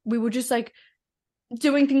that we were just like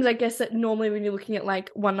doing things, I guess, that normally when you're looking at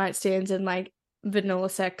like one night stands and like vanilla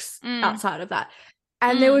sex outside of that.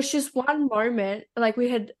 And there was just one moment, like we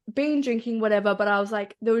had been drinking, whatever, but I was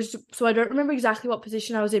like, so I don't remember exactly what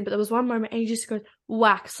position I was in, but there was one moment and he just goes,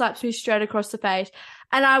 whack, slaps me straight across the face.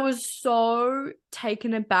 And I was so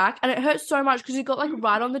taken aback. And it hurt so much because he got like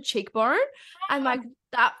right on the cheekbone. And like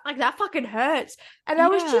that fucking hurts. And I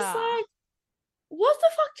was just like, what the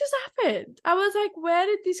fuck just happened? I was like, where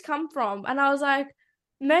did this come from? And I was like,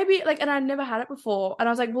 maybe like, and I never had it before. And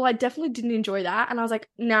I was like, well, I definitely didn't enjoy that. And I was like,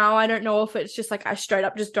 now I don't know if it's just like I straight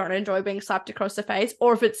up just don't enjoy being slapped across the face,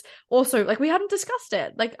 or if it's also like we hadn't discussed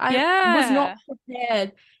it. Like I was not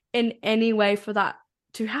prepared in any way for that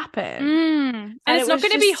to happen. And it's not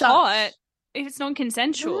going to be hot if it's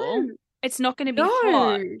non-consensual. No. It's not going to be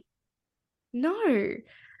hot. No.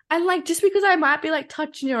 And like, just because I might be like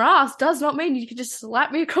touching your ass does not mean you can just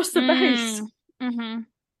slap me across the face.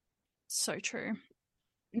 So true.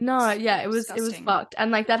 No, yeah, it was fucked. And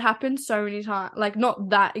like that happened so many times, like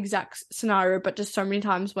not that exact scenario, but just so many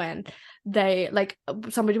times when they like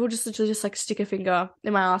somebody will just literally just like stick a finger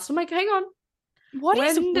in my ass. I'm like, hang on. What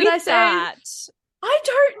is with that? I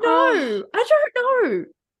don't know. I don't know.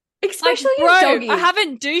 Especially like, bro, doggies. I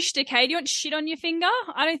haven't douched, okay? Do you want shit on your finger?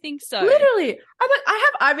 I don't think so. Literally. I'm like, I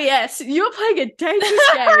have IBS. You're playing a dangerous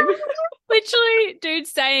game. Literally, dude,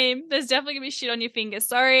 same. There's definitely gonna be shit on your finger.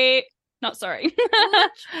 Sorry. Not sorry.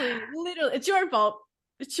 Literally. It's your own fault.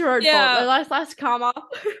 It's your own fault. Life's karma.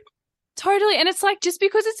 Totally. And it's like, just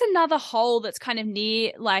because it's another hole that's kind of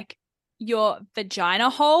near like your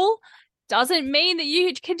vagina hole doesn't mean that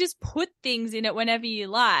you can just put things in it whenever you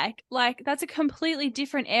like. Like, that's a completely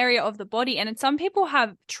different area of the body. And some people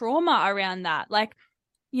have trauma around that. Like,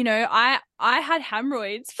 you know, I had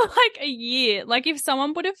hemorrhoids for like a year. Like, if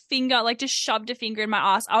someone put a finger, like just shoved a finger in my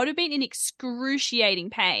ass, I would have been in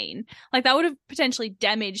excruciating pain. Like, that would have potentially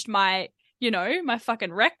damaged my, you know, my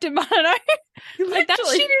fucking rectum. I don't know. Like, that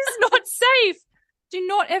shit is not safe. Do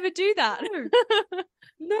not ever do that.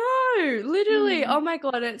 No, literally. Mm. Oh my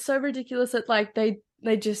God, it's so ridiculous that like they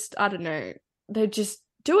just, I don't know, they just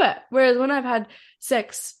do it. Whereas when I've had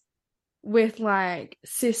sex with like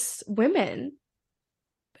cis women,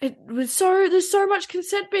 it was so there's so much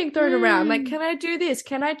consent being thrown around. Like, Mm. can I do this?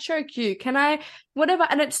 Can I choke you? Can I whatever?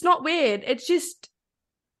 And it's not weird. It's just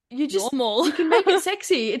Normal. you can make it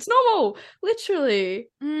sexy. It's normal, literally.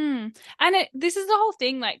 And this is the whole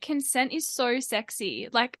thing. Like, consent is so sexy.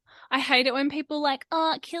 Like, I hate it when people like,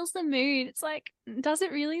 oh, it kills the mood. It's like, does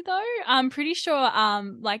it really though? I'm pretty sure,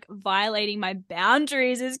 like violating my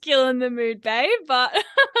boundaries is killing the mood, babe. But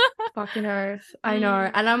Fucking earth. I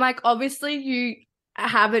know. And I'm like, obviously you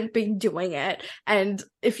haven't been doing it. And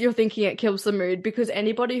if you're thinking it kills the mood, because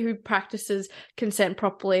anybody who practices consent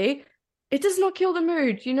properly, it does not kill the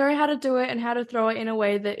mood. You know how to do it and how to throw it in a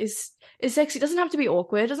way that is sexy. It doesn't have to be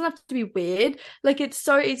awkward. It doesn't have to be weird. Like, it's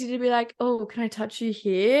so easy to be like, oh, can I touch you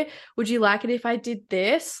here? Would you like it if I did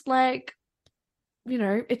this? Like, you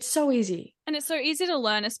know, it's so easy. And it's so easy to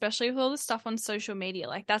learn, especially with all the stuff on social media.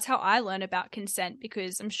 Like, that's how I learned about consent,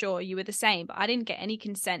 because I'm sure you were the same, but I didn't get any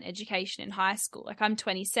consent education in high school. Like, I'm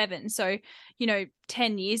 27. So,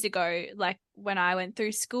 10 years ago, like when I went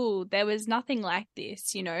through school, there was nothing like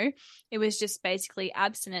this, It was just basically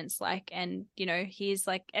abstinence, and here's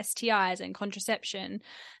like STIs and contraception.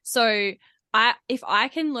 So if I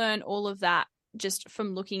can learn all of that just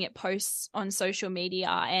from looking at posts on social media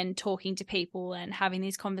and talking to people and having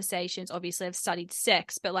these conversations. Obviously I've studied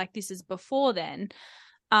sex, but like this is before then.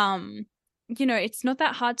 It's not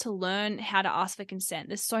that hard to learn how to ask for consent.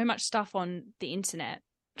 There's so much stuff on the internet.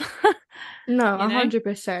 No, 100%,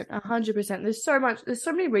 100%. There's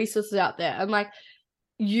so many resources out there. And like,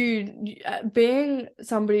 being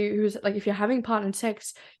somebody who's like, if you're having partnered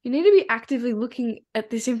sex, you need to be actively looking at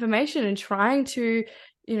this information and trying to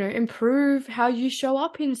improve how you show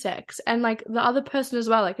up in sex, and like the other person as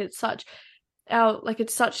well. Like, it's such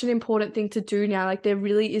an important thing to do now. Like, there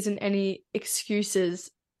really isn't any excuses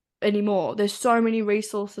anymore. There's so many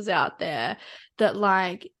resources out there that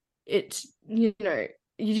like it's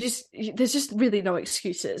there's just really no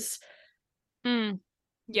excuses.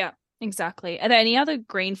 Yeah, exactly. Are there any other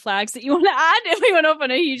green flags that you want to add? We went off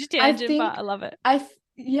on a huge tangent, but I love it.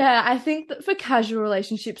 I think that for casual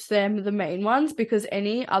relationships, they're the main ones, because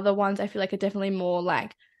any other ones I feel like are definitely more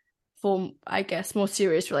like for, I guess, more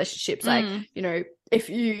serious relationships. Like,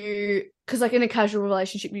 because like in a casual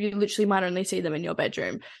relationship, you literally might only see them in your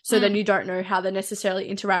bedroom. So then you don't know how they're necessarily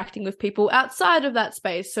interacting with people outside of that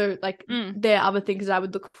space. So like there are other things that I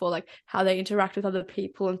would look for, like how they interact with other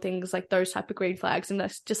people and things like those type of green flags. And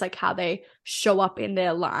that's just like how they show up in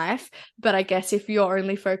their life. But I guess if you're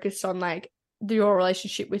only focused on like your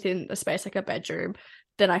relationship within a space like a bedroom,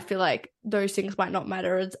 then I feel like those things might not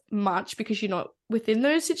matter as much because you're not within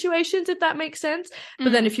those situations, if that makes sense.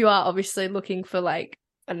 But then if you are obviously looking for like,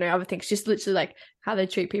 I don't know, other things, just literally like how they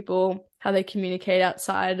treat people, how they communicate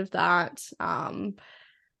outside of that, I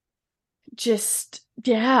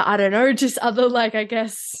don't know, just other like, I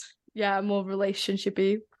guess, more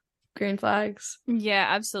relationship-y green flags. Yeah,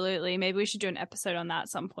 absolutely. Maybe we should do an episode on that at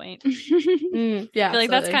some point. Yeah, I feel like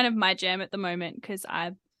that's absolutely. kind of my jam at the moment, because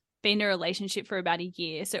I've been in a relationship for about a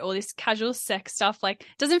year. So all this casual sex stuff like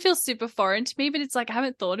doesn't feel super foreign to me, but it's like I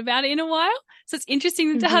haven't thought about it in a while. So it's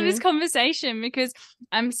interesting to have this conversation, because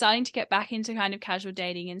I'm starting to get back into kind of casual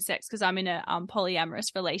dating and sex because I'm in a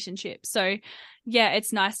polyamorous relationship. So yeah,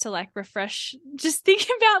 it's nice to like refresh, just think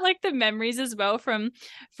about like the memories as well from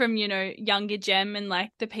younger Gem and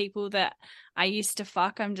like the people that I used to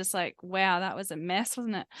fuck. I'm just like, wow, that was a mess,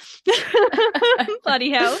 wasn't it? Bloody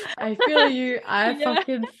hell. I feel you. I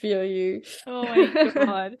fucking feel you. Oh my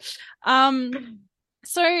God.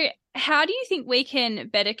 So how do you think we can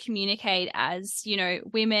better communicate as,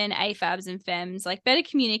 women, AFABs and femmes, like better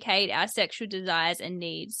communicate our sexual desires and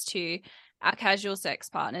needs to our casual sex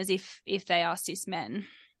partners if they are cis men?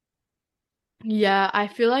 Yeah, I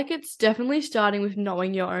feel like it's definitely starting with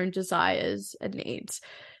knowing your own desires and needs.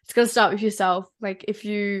 It's going to start with yourself. Like, if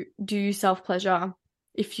you do self-pleasure,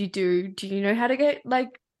 if you do you know how to get like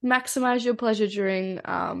maximize your pleasure during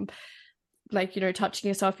touching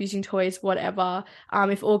yourself, using toys, whatever.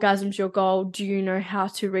 If orgasm's your goal, do you know how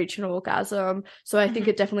to reach an orgasm? So I think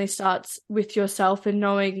it definitely starts with yourself and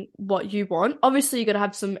knowing what you want. Obviously, you got to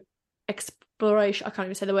have some exploration. I can't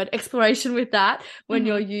even say the word exploration with that when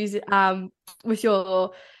you're using with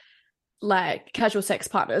your like casual sex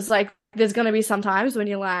partners. Like, there's going to be some times when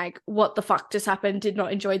you're like, what the fuck just happened? Did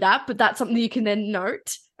not enjoy that. But that's something you can then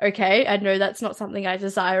note. Okay, I know that's not something I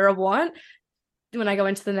desire or want. When I go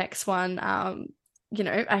into the next one, I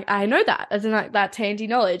know that as in like that's handy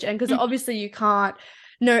knowledge. And because obviously you can't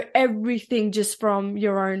know everything just from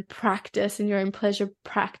your own practice and your own pleasure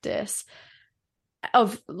practice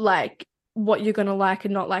of like what you're going to like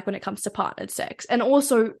and not like when it comes to partnered sex. And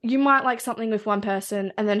also you might like something with one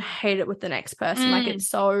person and then hate it with the next person. Like it's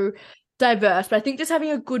so diverse. But I think just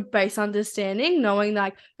having a good base understanding, knowing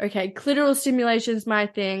like, okay, clitoral stimulation is my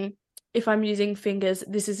thing. If I'm using fingers,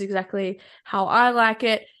 this is exactly how I like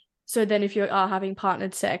it. So then if you are having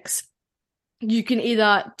partnered sex, you can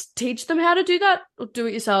either teach them how to do that or do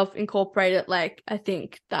it yourself, incorporate it. Like, I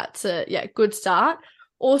think that's a good start.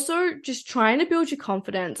 Also, just trying to build your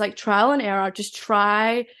confidence, like trial and error, just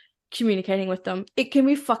try communicating with them. It can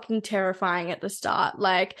be fucking terrifying at the start.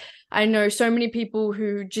 Like, I know so many people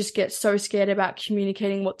who just get so scared about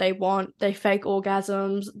communicating what they want. They fake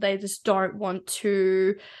orgasms. They just don't want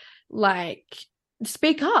to, like,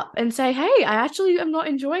 speak up and say, hey, I actually am not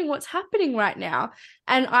enjoying what's happening right now.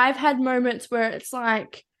 And I've had moments where it's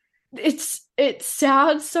like, it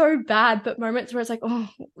sounds so bad, but moments where it's like, oh,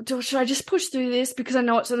 should I just push through this because I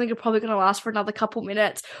know it's something that's probably going to last for another couple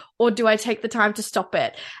minutes, or do I take the time to stop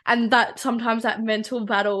it? And that sometimes that mental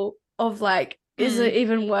battle of like, is it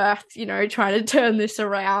even worth, trying to turn this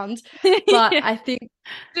around? But I think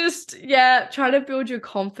just, trying to build your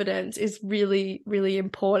confidence is really, really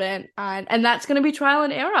important. And that's going to be trial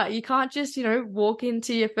and error. You can't just, walk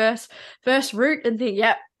into your first route and think,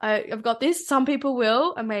 yep, I've got this. Some people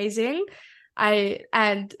will, amazing.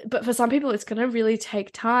 But for some people, it's going to really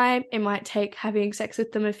take time. It might take having sex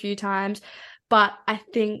with them a few times, but I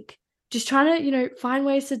think just trying to, find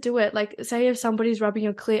ways to do it. Like, say if somebody's rubbing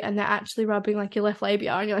your clit and they're actually rubbing like your left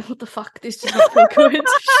labia and you're like, what the fuck? This does not feel good.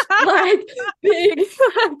 Like,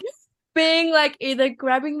 being like either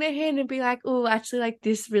grabbing their hand and being like, oh, actually, like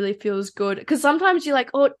this really feels good. Because sometimes you're like,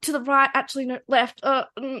 oh, to the right, actually, no, left.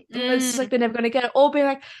 It's just like they're never going to get it. Or being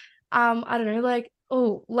like, I don't know, like,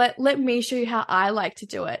 oh, let me show you how I like to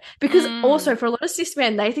do it. Because also for a lot of cis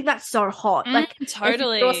men, they think that's so hot. Like,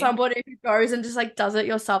 totally. If you're somebody who goes and just like does it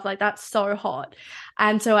yourself, like that's so hot.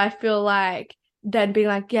 And so I feel like then being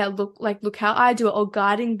like, yeah, look how I do it, or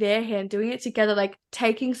guiding their hand, doing it together, like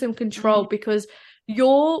taking some control, because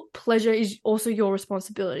your pleasure is also your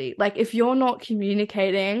responsibility. Like, if you're not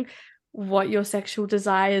communicating what your sexual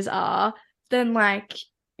desires are, then like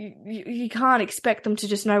you can't expect them to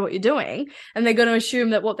just know what you're doing, and they're going to assume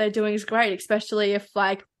that what they're doing is great, especially if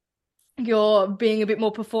like you're being a bit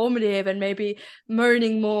more performative and maybe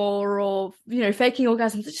moaning more or faking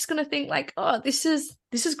orgasms. They're just going to think like, oh, this is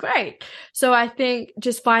great. So I think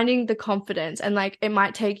just finding the confidence, and like it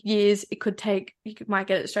might take years, you might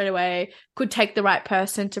get it straight away, could take the right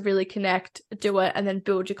person to really connect, do it, and then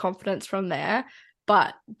build your confidence from there.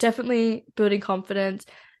 But definitely building confidence.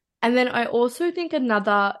 And then I also think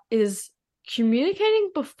another is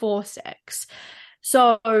communicating before sex.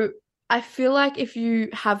 So I feel like if you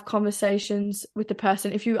have conversations with the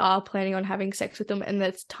person, if you are planning on having sex with them and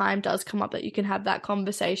the time does come up that you can have that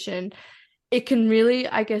conversation, it can really,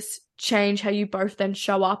 I guess, change how you both then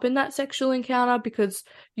show up in that sexual encounter, because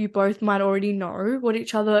you both might already know what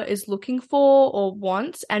each other is looking for or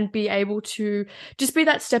wants, and be able to just be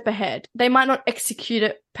that step ahead. They might not execute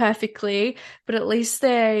it perfectly, but at least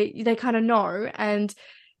they kind of know. And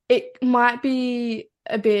it might be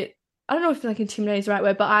a bit, I don't know if like intimidating is the right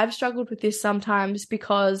word, but I've struggled with this sometimes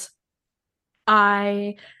because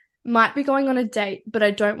I might be going on a date, but I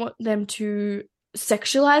don't want them to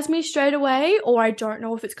sexualize me straight away, or I don't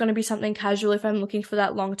know if it's going to be something casual if I'm looking for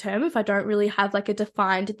that long term, if I don't really have like a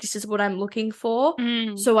defined, this is what I'm looking for.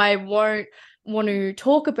 So I won't want to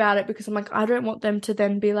talk about it, because I'm like, I don't want them to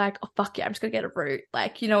then be like, oh fuck yeah, I'm just gonna get a root,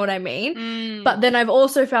 like, you know what I mean? But then I've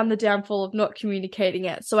also found the downfall of not communicating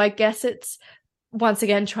it. So I guess it's once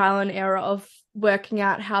again trial and error of working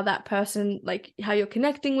out how that person, like how you're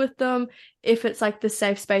connecting with them, if it's like the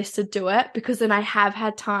safe space to do it. Because then I have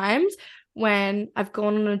had times when I've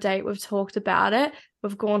gone on a date, we've talked about it,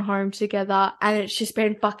 we've gone home together, and it's just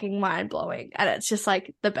been fucking mind-blowing, and it's just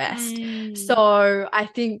like the best. So I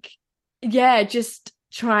think, just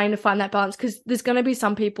trying to find that balance, because there's going to be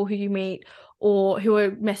some people who you meet or who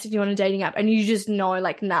are messaging you on a dating app and you just know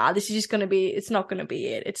like, nah, this is just going to be, it's not going to be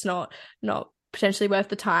it. It's not potentially worth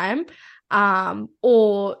the time.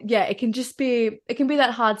 Or it can be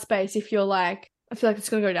that hard space if you're like, I feel like it's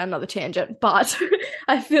going to go down another tangent, but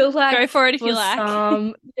I feel like go for it if you like.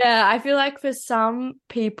 I feel like for some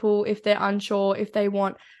people, if they're unsure if they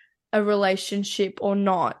want a relationship or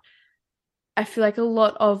not, I feel like a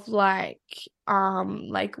lot of like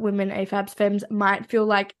women, AFABs, femmes might feel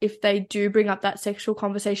like if they do bring up that sexual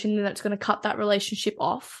conversation, then that's going to cut that relationship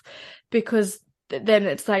off, because then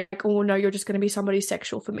it's like, oh no, you're just going to be somebody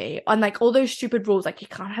sexual for me. And like all those stupid rules, like you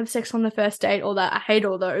can't have sex on the first date, all that. I hate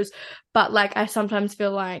all those. But like I sometimes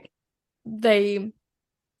feel like they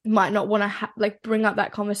might not want to like bring up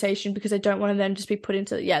that conversation because they don't want to then just be put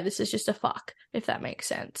into, yeah, this is just a fuck, if that makes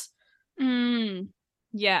sense.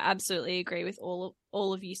 Yeah, absolutely agree with all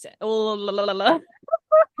of you said. You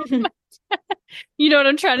know what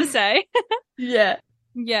I'm trying to say? Yeah.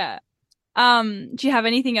 Yeah. Do you have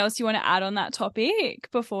anything else you want to add on that topic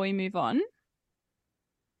before we move on?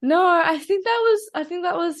 No, I think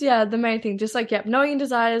that was yeah, the main thing. Just like, knowing your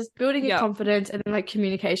desires, building your confidence, and then like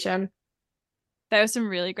communication. There were some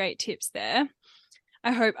really great tips there.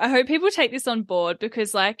 I hope people take this on board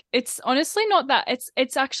because like it's honestly not that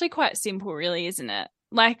it's actually quite simple, really, isn't it?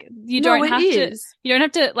 Like you don't have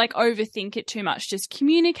to like overthink it too much. Just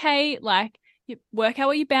communicate, like you work out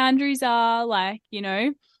what your boundaries are, like, you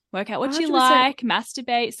know, work out what 100%. You like,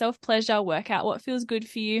 masturbate, self-pleasure, work out what feels good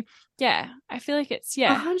for you. Yeah, I feel like it's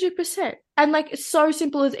 100%. And like it's so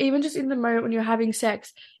simple as even just in the moment when you're having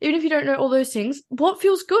sex, even if you don't know all those things, what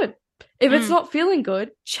feels good? If it's not feeling good,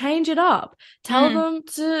 change it up. Tell them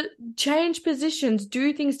to change positions,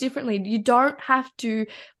 do things differently. You don't have to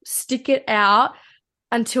stick it out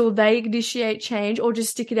until they initiate change or just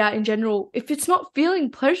stick it out in general. If it's not feeling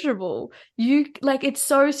pleasurable, it's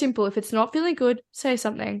so simple. If it's not feeling good, say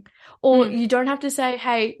something. Or you don't have to say,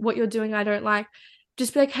 hey, what you're doing, I don't like.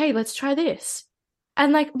 Just be like, hey, let's try this.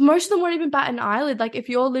 And like most of them won't even bat an eyelid. Like if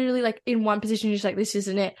you're literally like in one position, you're just like, this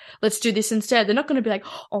isn't it, let's do this instead. They're not going to be like,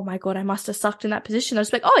 oh my God, I must have sucked in that position. They're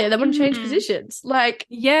just like, oh yeah, they want to change positions. Like,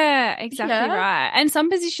 yeah, exactly right. And some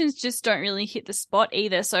positions just don't really hit the spot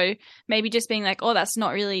either. So maybe just being like, oh, that's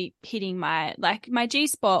not really hitting my G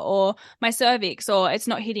spot or my cervix, or it's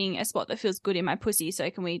not hitting a spot that feels good in my pussy. So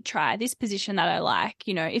can we try this position that I like?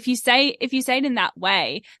 You know, if you say it in that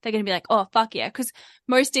way, they're going to be like, oh, fuck yeah. Because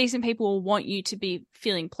most decent people will want you to be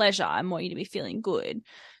feeling pleasure and want you to be feeling good.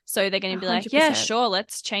 So they're going to be 100%. Like, yeah, sure,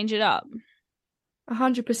 let's change it up.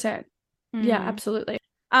 100%. Yeah, absolutely.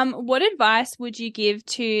 What advice would you give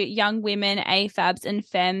to young women, AFABs and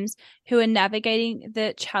femmes who are navigating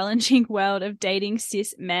the challenging world of dating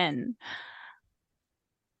cis men?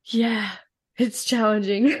 Yeah, it's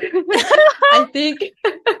challenging. I think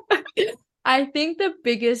the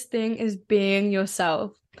biggest thing is being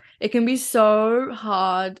yourself. It can be so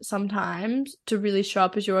hard sometimes to really show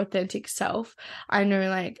up as your authentic self. I know,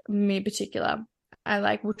 like, me in particular, I,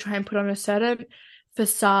 like, will try and put on a certain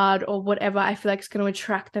facade or whatever I feel like is going to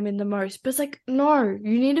attract them in the most. But it's like, no,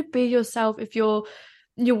 you need to be yourself if you're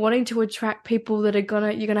wanting to attract people that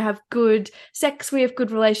you're gonna have good sex with,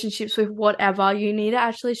 good relationships with, whatever. You need to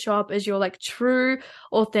actually show up as your, like, true,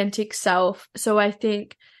 authentic self. So I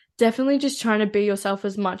think definitely just trying to be yourself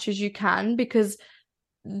as much as you can, because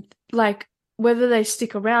like whether they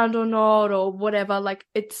stick around or not or whatever, like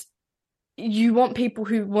you want people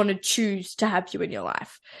who want to choose to have you in your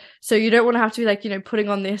life. So you don't want to have to be like, you know, putting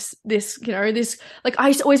on this, you know, this, like I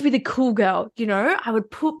used to always be the cool girl, you know, I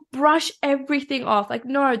would brush everything off. Like,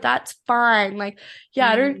 no, that's fine. Like, yeah,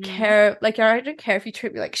 I don't care. Like, I don't care if you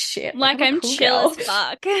treat me like shit. Like I'm cool chill girl. As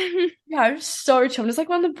fuck. Yeah, I'm so chill. I'm just like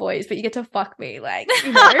one of the boys, but you get to fuck me. Like,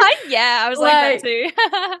 you know. Yeah, I was like that too.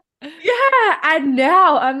 Yeah, and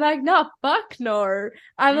now I'm like, no, fuck no.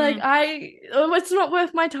 I'm like, it's not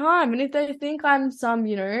worth my time. And if they think I'm some,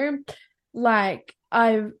 you know, like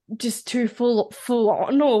I'm just too full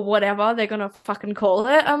on or whatever they're gonna fucking call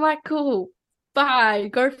it, I'm like, cool,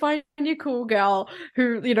 bye. Go find your cool girl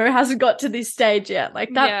who, you know, hasn't got to this stage yet.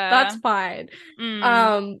 Like that's fine.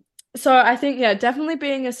 So I think, yeah, definitely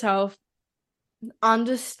being yourself,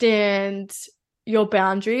 understand your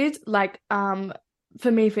boundaries. Like, for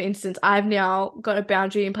me, for instance, I've now got a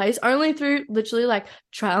boundary in place only through literally like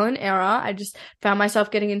trial and error. I just found myself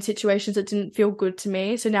getting in situations that didn't feel good to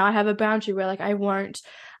me. So now I have a boundary where like I won't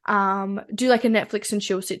do like a Netflix and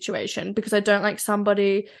chill situation, because I don't like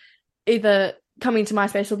somebody either coming to my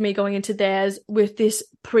space or me going into theirs with this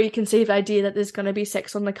preconceived idea that there's going to be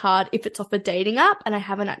sex on the card if it's off a dating app and I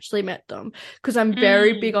haven't actually met them, because I'm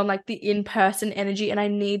very big on like the in-person energy and I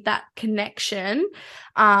need that connection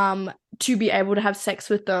to be able to have sex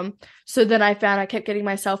with them. So then I found I kept getting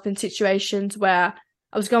myself in situations where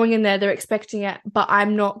I was going in there, they're expecting it, but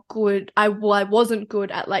I'm not good. I wasn't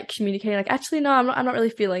good at like communicating. Like, actually, no, I'm not really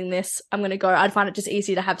feeling this. I'm going to go. I'd find it just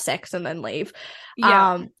easy to have sex and then leave.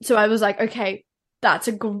 Yeah. So I was like, okay, that's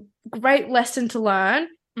a great lesson to learn.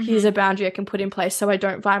 Here's a boundary I can put in place so I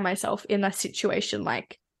don't find myself in a situation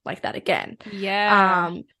like that again.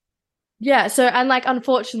 Yeah. Yeah. So, and like,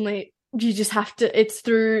 unfortunately, you just have to, it's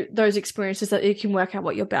through those experiences that you can work out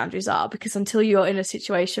what your boundaries are, because until you're in a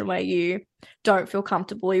situation where you don't feel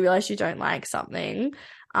comfortable, you realize you don't like something,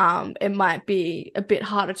 it might be a bit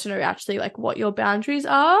harder to know actually like what your boundaries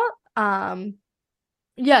are.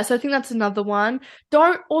 Yeah, so I think that's another one.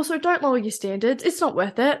 Don't lower your standards. It's not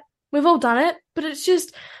worth it. We've all done it, but it's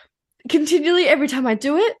just continually every time I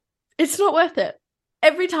do it, it's not worth it.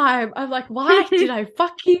 Every time I'm like, why did I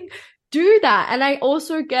fucking do that? And I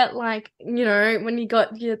also get like, you know, when you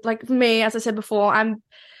like me, as I said before, I'm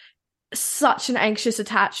such an anxious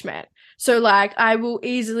attachment. So like I will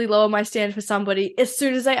easily lower my standard for somebody as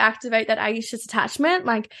soon as I activate that anxious attachment.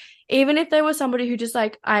 Like even if there was somebody who just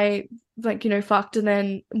like I like, you know, fucked and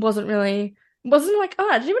then wasn't like, oh,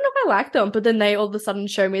 I didn't even know if I liked them, but then they all of a sudden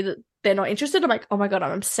show me that they're not interested. I'm like, oh my God,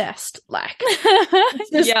 I'm obsessed. Like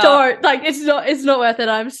just don't, like it's not worth it.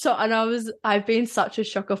 I've been such a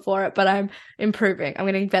shocker for it, but I'm improving. I'm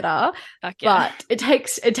getting better. But it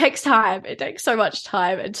takes time. It takes so much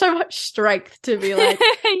time and so much strength to be like,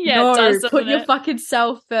 no, it does, put your fucking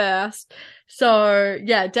self first. So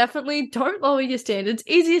yeah, definitely don't lower your standards.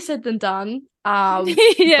 Easier said than done.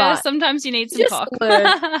 Sometimes you need some cock.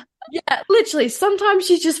 Yeah, literally, sometimes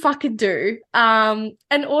you just fucking do. And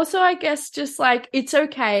also I guess just like it's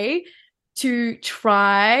okay to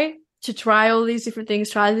try all these different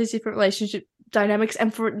things, try these different relationship dynamics,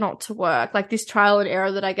 and for it not to work. Like this trial and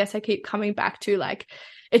error that I guess I keep coming back to, like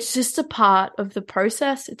it's just a part of the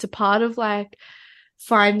process. It's a part of like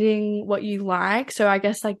finding what you like. So I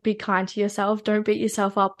guess like be kind to yourself. Don't beat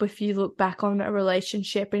yourself up if you look back on a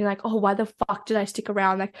relationship and you're like, oh, why the fuck did I stick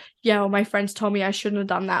around? Like, yeah, well, my friends told me I shouldn't have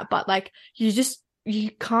done that. But like you just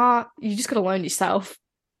gotta learn yourself.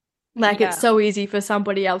 Like it's so easy for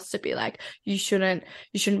somebody else to be like, you shouldn't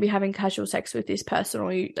be having casual sex with this person,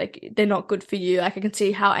 or you like they're not good for you. Like I can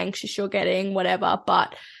see how anxious you're getting, whatever.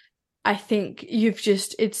 But I think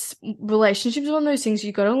it's relationships are one of those things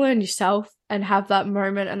you got to learn yourself and have that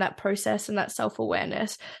moment and that process and that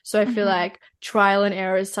self-awareness. So I feel like trial and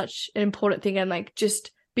error is such an important thing, and like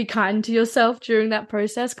just be kind to yourself during that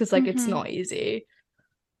process, because like it's not easy.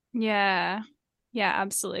 Yeah,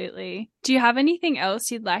 absolutely. Do you have anything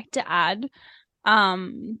else you'd like to add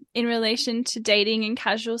in relation to dating and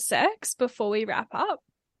casual sex before we wrap up?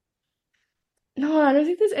 No, I don't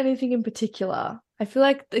think there's anything in particular. I feel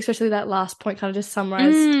like especially that last point kind of just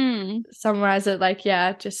summarize it. Like,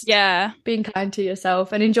 being kind to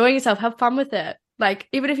yourself and enjoying yourself. Have fun with it. Like,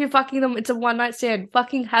 even if you're fucking them, it's a one night stand.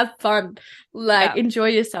 Fucking have fun. Like, enjoy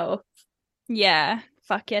yourself. Yeah.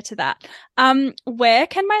 Fuck yeah to that. Where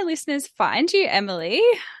can my listeners find you, Emily?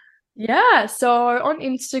 Yeah, so on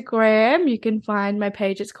Instagram, you can find my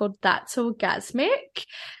page. It's called That's Orgasmic.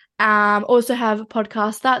 Also have a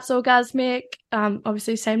podcast, That's Orgasmic.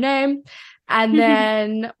 Obviously same name. And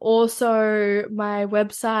then also my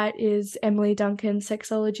website is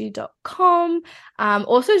emilyduncansexology.com.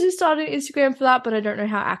 Also just started Instagram for that, but I don't know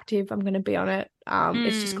how active I'm going to be on it.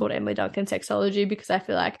 It's just called Emily Duncan Sexology because I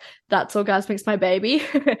feel like That's Orgasmic's my baby.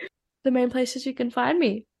 The main places you can find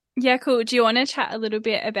me. Yeah, cool. Do you want to chat a little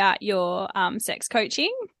bit about your sex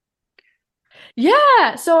coaching?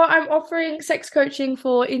 Yeah, so I'm offering sex coaching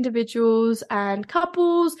for individuals and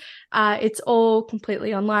couples. It's all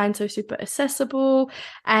completely online, so super accessible,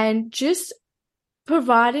 and just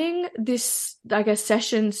providing this, I guess,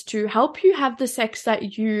 sessions to help you have the sex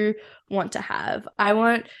that you want to have. I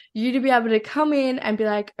want you to be able to come in and be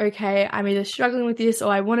like, okay, I'm either struggling with this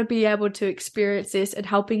or I want to be able to experience this, and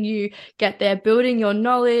helping you get there, building your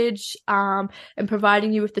knowledge, and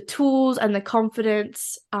providing you with the tools and the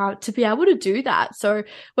confidence to be able to do that. So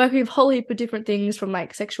working with a whole heap of different things from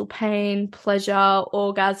like sexual pain, pleasure,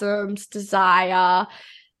 orgasms, desire,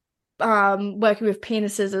 working with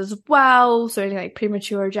penises as well, so any like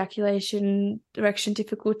premature ejaculation, erection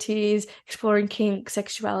difficulties, exploring kink,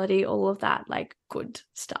 sexuality, all of that like good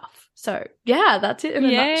stuff. So yeah, that's it in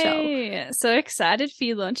a nutshell. So excited for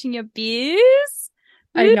you launching your biz.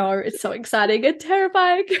 I know, it's so exciting and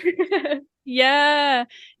terrifying. Yeah,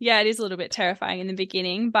 it is a little bit terrifying in the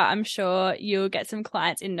beginning, but I'm sure you'll get some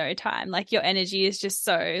clients in no time. Like your energy is just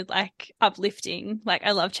so like uplifting. Like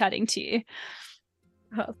I love chatting to you.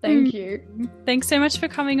 Oh, thank you. Thanks so much for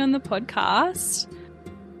coming on the podcast.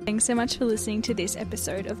 Thanks so much for listening to this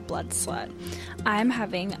episode of Blood Slut. I'm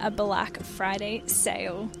having a Black Friday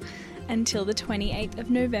sale until the 28th of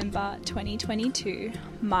November 2022.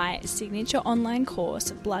 My signature online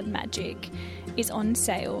course, Blood Magic, is on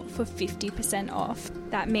sale for 50% off.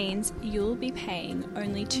 That means you'll be paying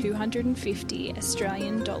only 250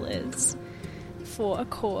 Australian dollars for a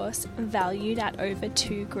course valued at over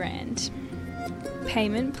 $2,000.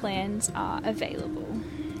 Payment plans are available.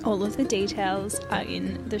 All of the details are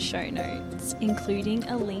in the show notes, including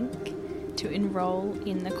a link to enroll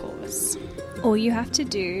in the course. All you have to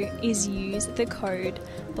do is use the code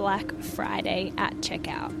Black Friday at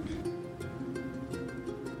checkout.